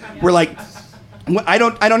know? Where like, I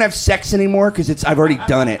don't have sex anymore because I've already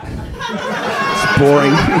done it. It's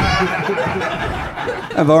boring.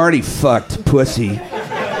 I've already fucked pussy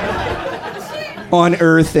on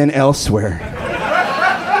Earth and elsewhere.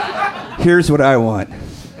 Here's what I want.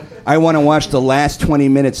 I want to watch the last 20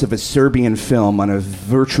 minutes of a Serbian film on a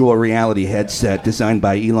virtual reality headset designed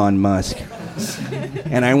by Elon Musk.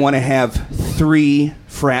 And I want to have 3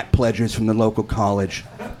 frat pledges from the local college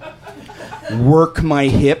work my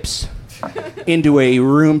hips into a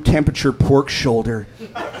room temperature pork shoulder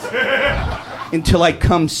until I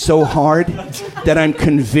come so hard that I'm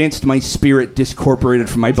convinced my spirit discorporated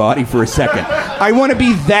from my body for a second. I want to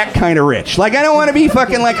be that kind of rich. Like, I don't want to be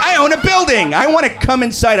fucking like, I own a building. I want to come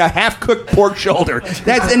inside a half-cooked pork shoulder.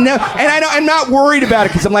 I'm not worried about it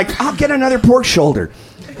because I'm like, I'll get another pork shoulder.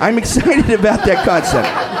 I'm excited about that concept.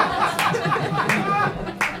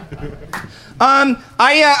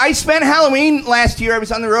 I spent Halloween last year. I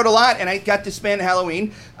was on the road a lot, and I got to spend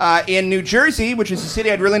Halloween in New Jersey, which is a city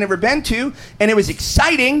I'd really never been to, and it was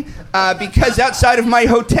exciting because outside of my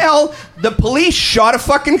hotel, the police shot a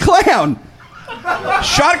fucking clown.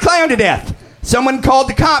 Shot a clown to death. Someone called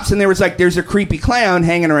the cops, and they was like, there's a creepy clown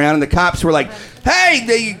hanging around, and the cops were like, hey,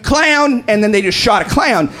 the clown, and then they just shot a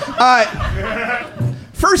clown.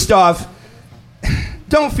 First off,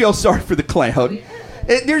 don't feel sorry for the clown.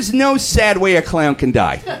 There's no sad way a clown can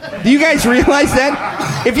die. Do you guys realize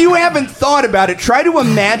that? If you haven't thought about it, try to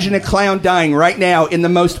imagine a clown dying right now in the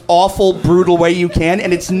most awful, brutal way you can,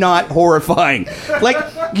 and it's not horrifying. Like,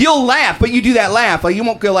 you'll laugh, but you do that laugh. Like, you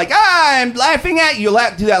won't go like, I'm laughing at you. You'll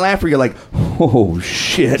do that laugh where you're like, oh,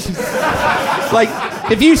 shit. Like,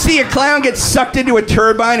 if you see a clown get sucked into a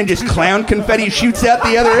turbine and just clown confetti shoots out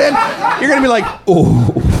the other end, you're going to be like,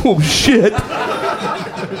 oh, shit.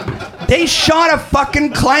 They shot a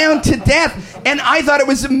fucking clown to death, and I thought it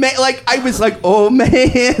was I was like, oh man,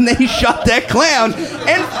 they shot that clown.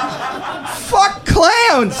 And fuck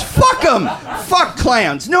clowns, fuck them, fuck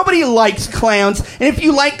clowns. Nobody likes clowns, and if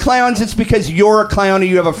you like clowns, it's because you're a clown or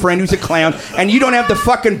you have a friend who's a clown, and you don't have the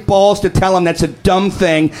fucking balls to tell them that's a dumb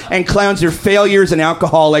thing. And clowns are failures and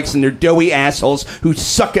alcoholics, and they're doughy assholes who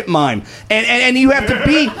suck at mime. And you have to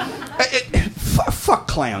be. Fuck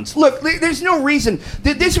clowns. Look, there's no reason.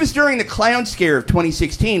 This was during the clown scare of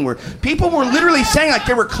 2016 where people were literally saying like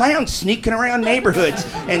there were clowns sneaking around neighborhoods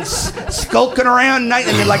and skulking around night,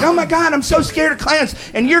 and they're like, oh my God, I'm so scared of clowns.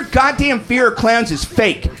 And your goddamn fear of clowns is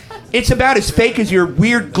fake. It's about as fake as your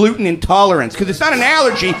weird gluten intolerance, because it's not an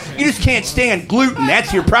allergy. You just can't stand gluten.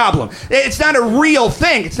 That's your problem. It's not a real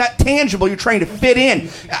thing. It's not tangible. You're trying to fit in.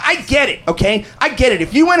 I get it, okay? I get it.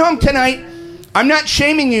 If you went home tonight, I'm not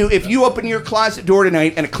shaming you if you open your closet door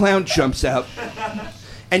tonight and a clown jumps out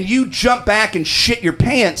and you jump back and shit your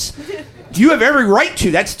pants. You have every right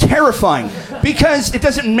to. That's terrifying, because it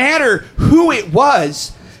doesn't matter who it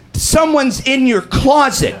was. Someone's in your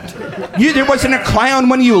closet. There wasn't a clown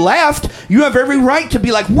when you left. You have every right to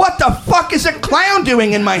be like, what the fuck is a clown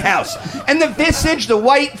doing in my house? And the visage, the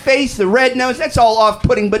white face, the red nose, that's all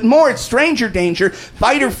off-putting. But more, it's stranger danger,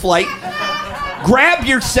 fight or flight. Grab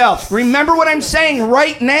yourself. Remember what I'm saying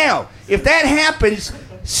right now. If that happens,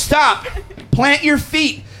 stop. Plant your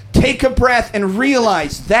feet. Take a breath and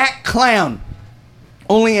realize that clown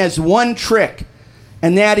only has one trick,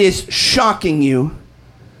 and that is shocking you.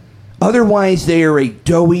 Otherwise, they are a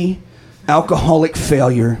doughy, alcoholic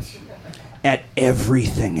failure at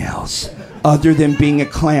everything else other than being a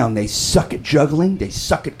clown. They suck at juggling. They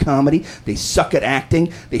suck at comedy. They suck at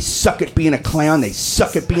acting. They suck at being a clown. They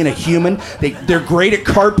suck at being a human. They're great at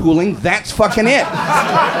carpooling. That's fucking it.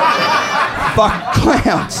 Fuck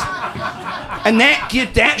clowns. And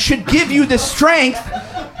that should give you the strength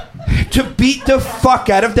to beat the fuck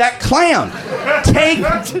out of that clown. Take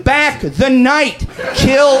back the night.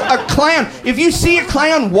 Kill a clown. If you see a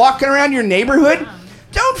clown walking around your neighborhood,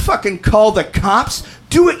 don't fucking call the cops.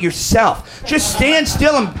 Do it yourself. Just stand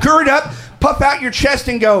still and gird up, puff out your chest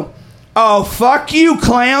and go, Oh, fuck you,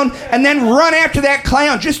 clown. And then run after that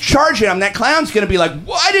clown. Just charge at him. That clown's going to be like,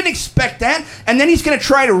 well, I didn't expect that. And then he's going to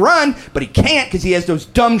try to run, but he can't because he has those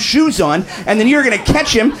dumb shoes on. And then you're going to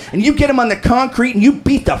catch him, and you get him on the concrete, and you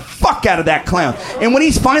beat the fuck out of that clown. And when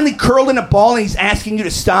he's finally curled in a ball and he's asking you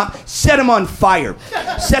to stop, set him on fire.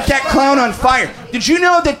 Set that clown on fire. Did you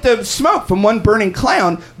know that the smoke from one burning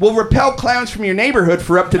clown will repel clowns from your neighborhood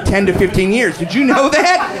for up to 10 to 15 years? Did you know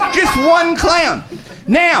that? Just one clown.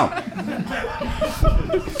 Now,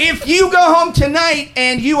 if you go home tonight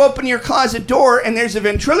and you open your closet door and there's a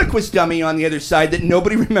ventriloquist dummy on the other side that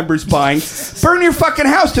nobody remembers buying, burn your fucking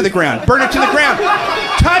house to the ground. Burn it to the ground.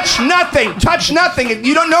 Touch nothing. Touch nothing.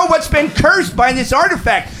 You don't know what's been cursed by this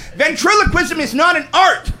artifact. Ventriloquism is not an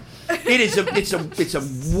art. It's a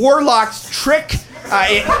warlock's trick.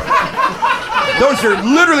 Those are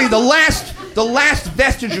literally the last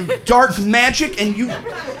vestige of dark magic, and you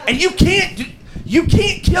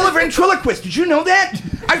can't kill a ventriloquist. Did you know that?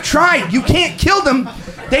 I've tried. You can't kill them.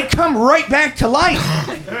 They come right back to life.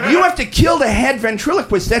 You have to kill the head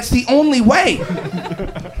ventriloquist. That's the only way.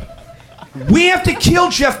 We have to kill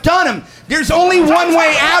Jeff Dunham. There's only one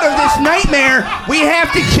way out of this nightmare. We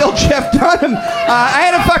have to kill Jeff Dunham. I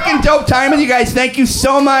had a fucking dope time with you guys. Thank you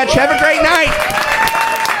so much. Have a great night.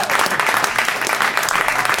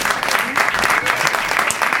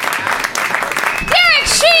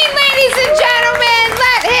 Ladies and gentlemen,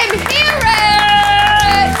 let him hear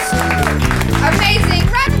it! Amazing.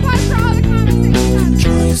 Round of applause for all the conversations.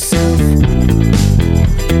 Control yourself.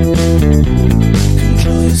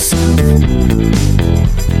 Control yourself.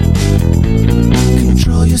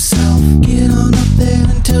 Control yourself. Get on up there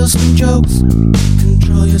and tell some jokes.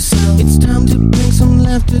 Control yourself. It's time to bring some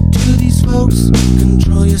laughter to these folks.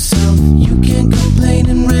 Control yourself. You can't complain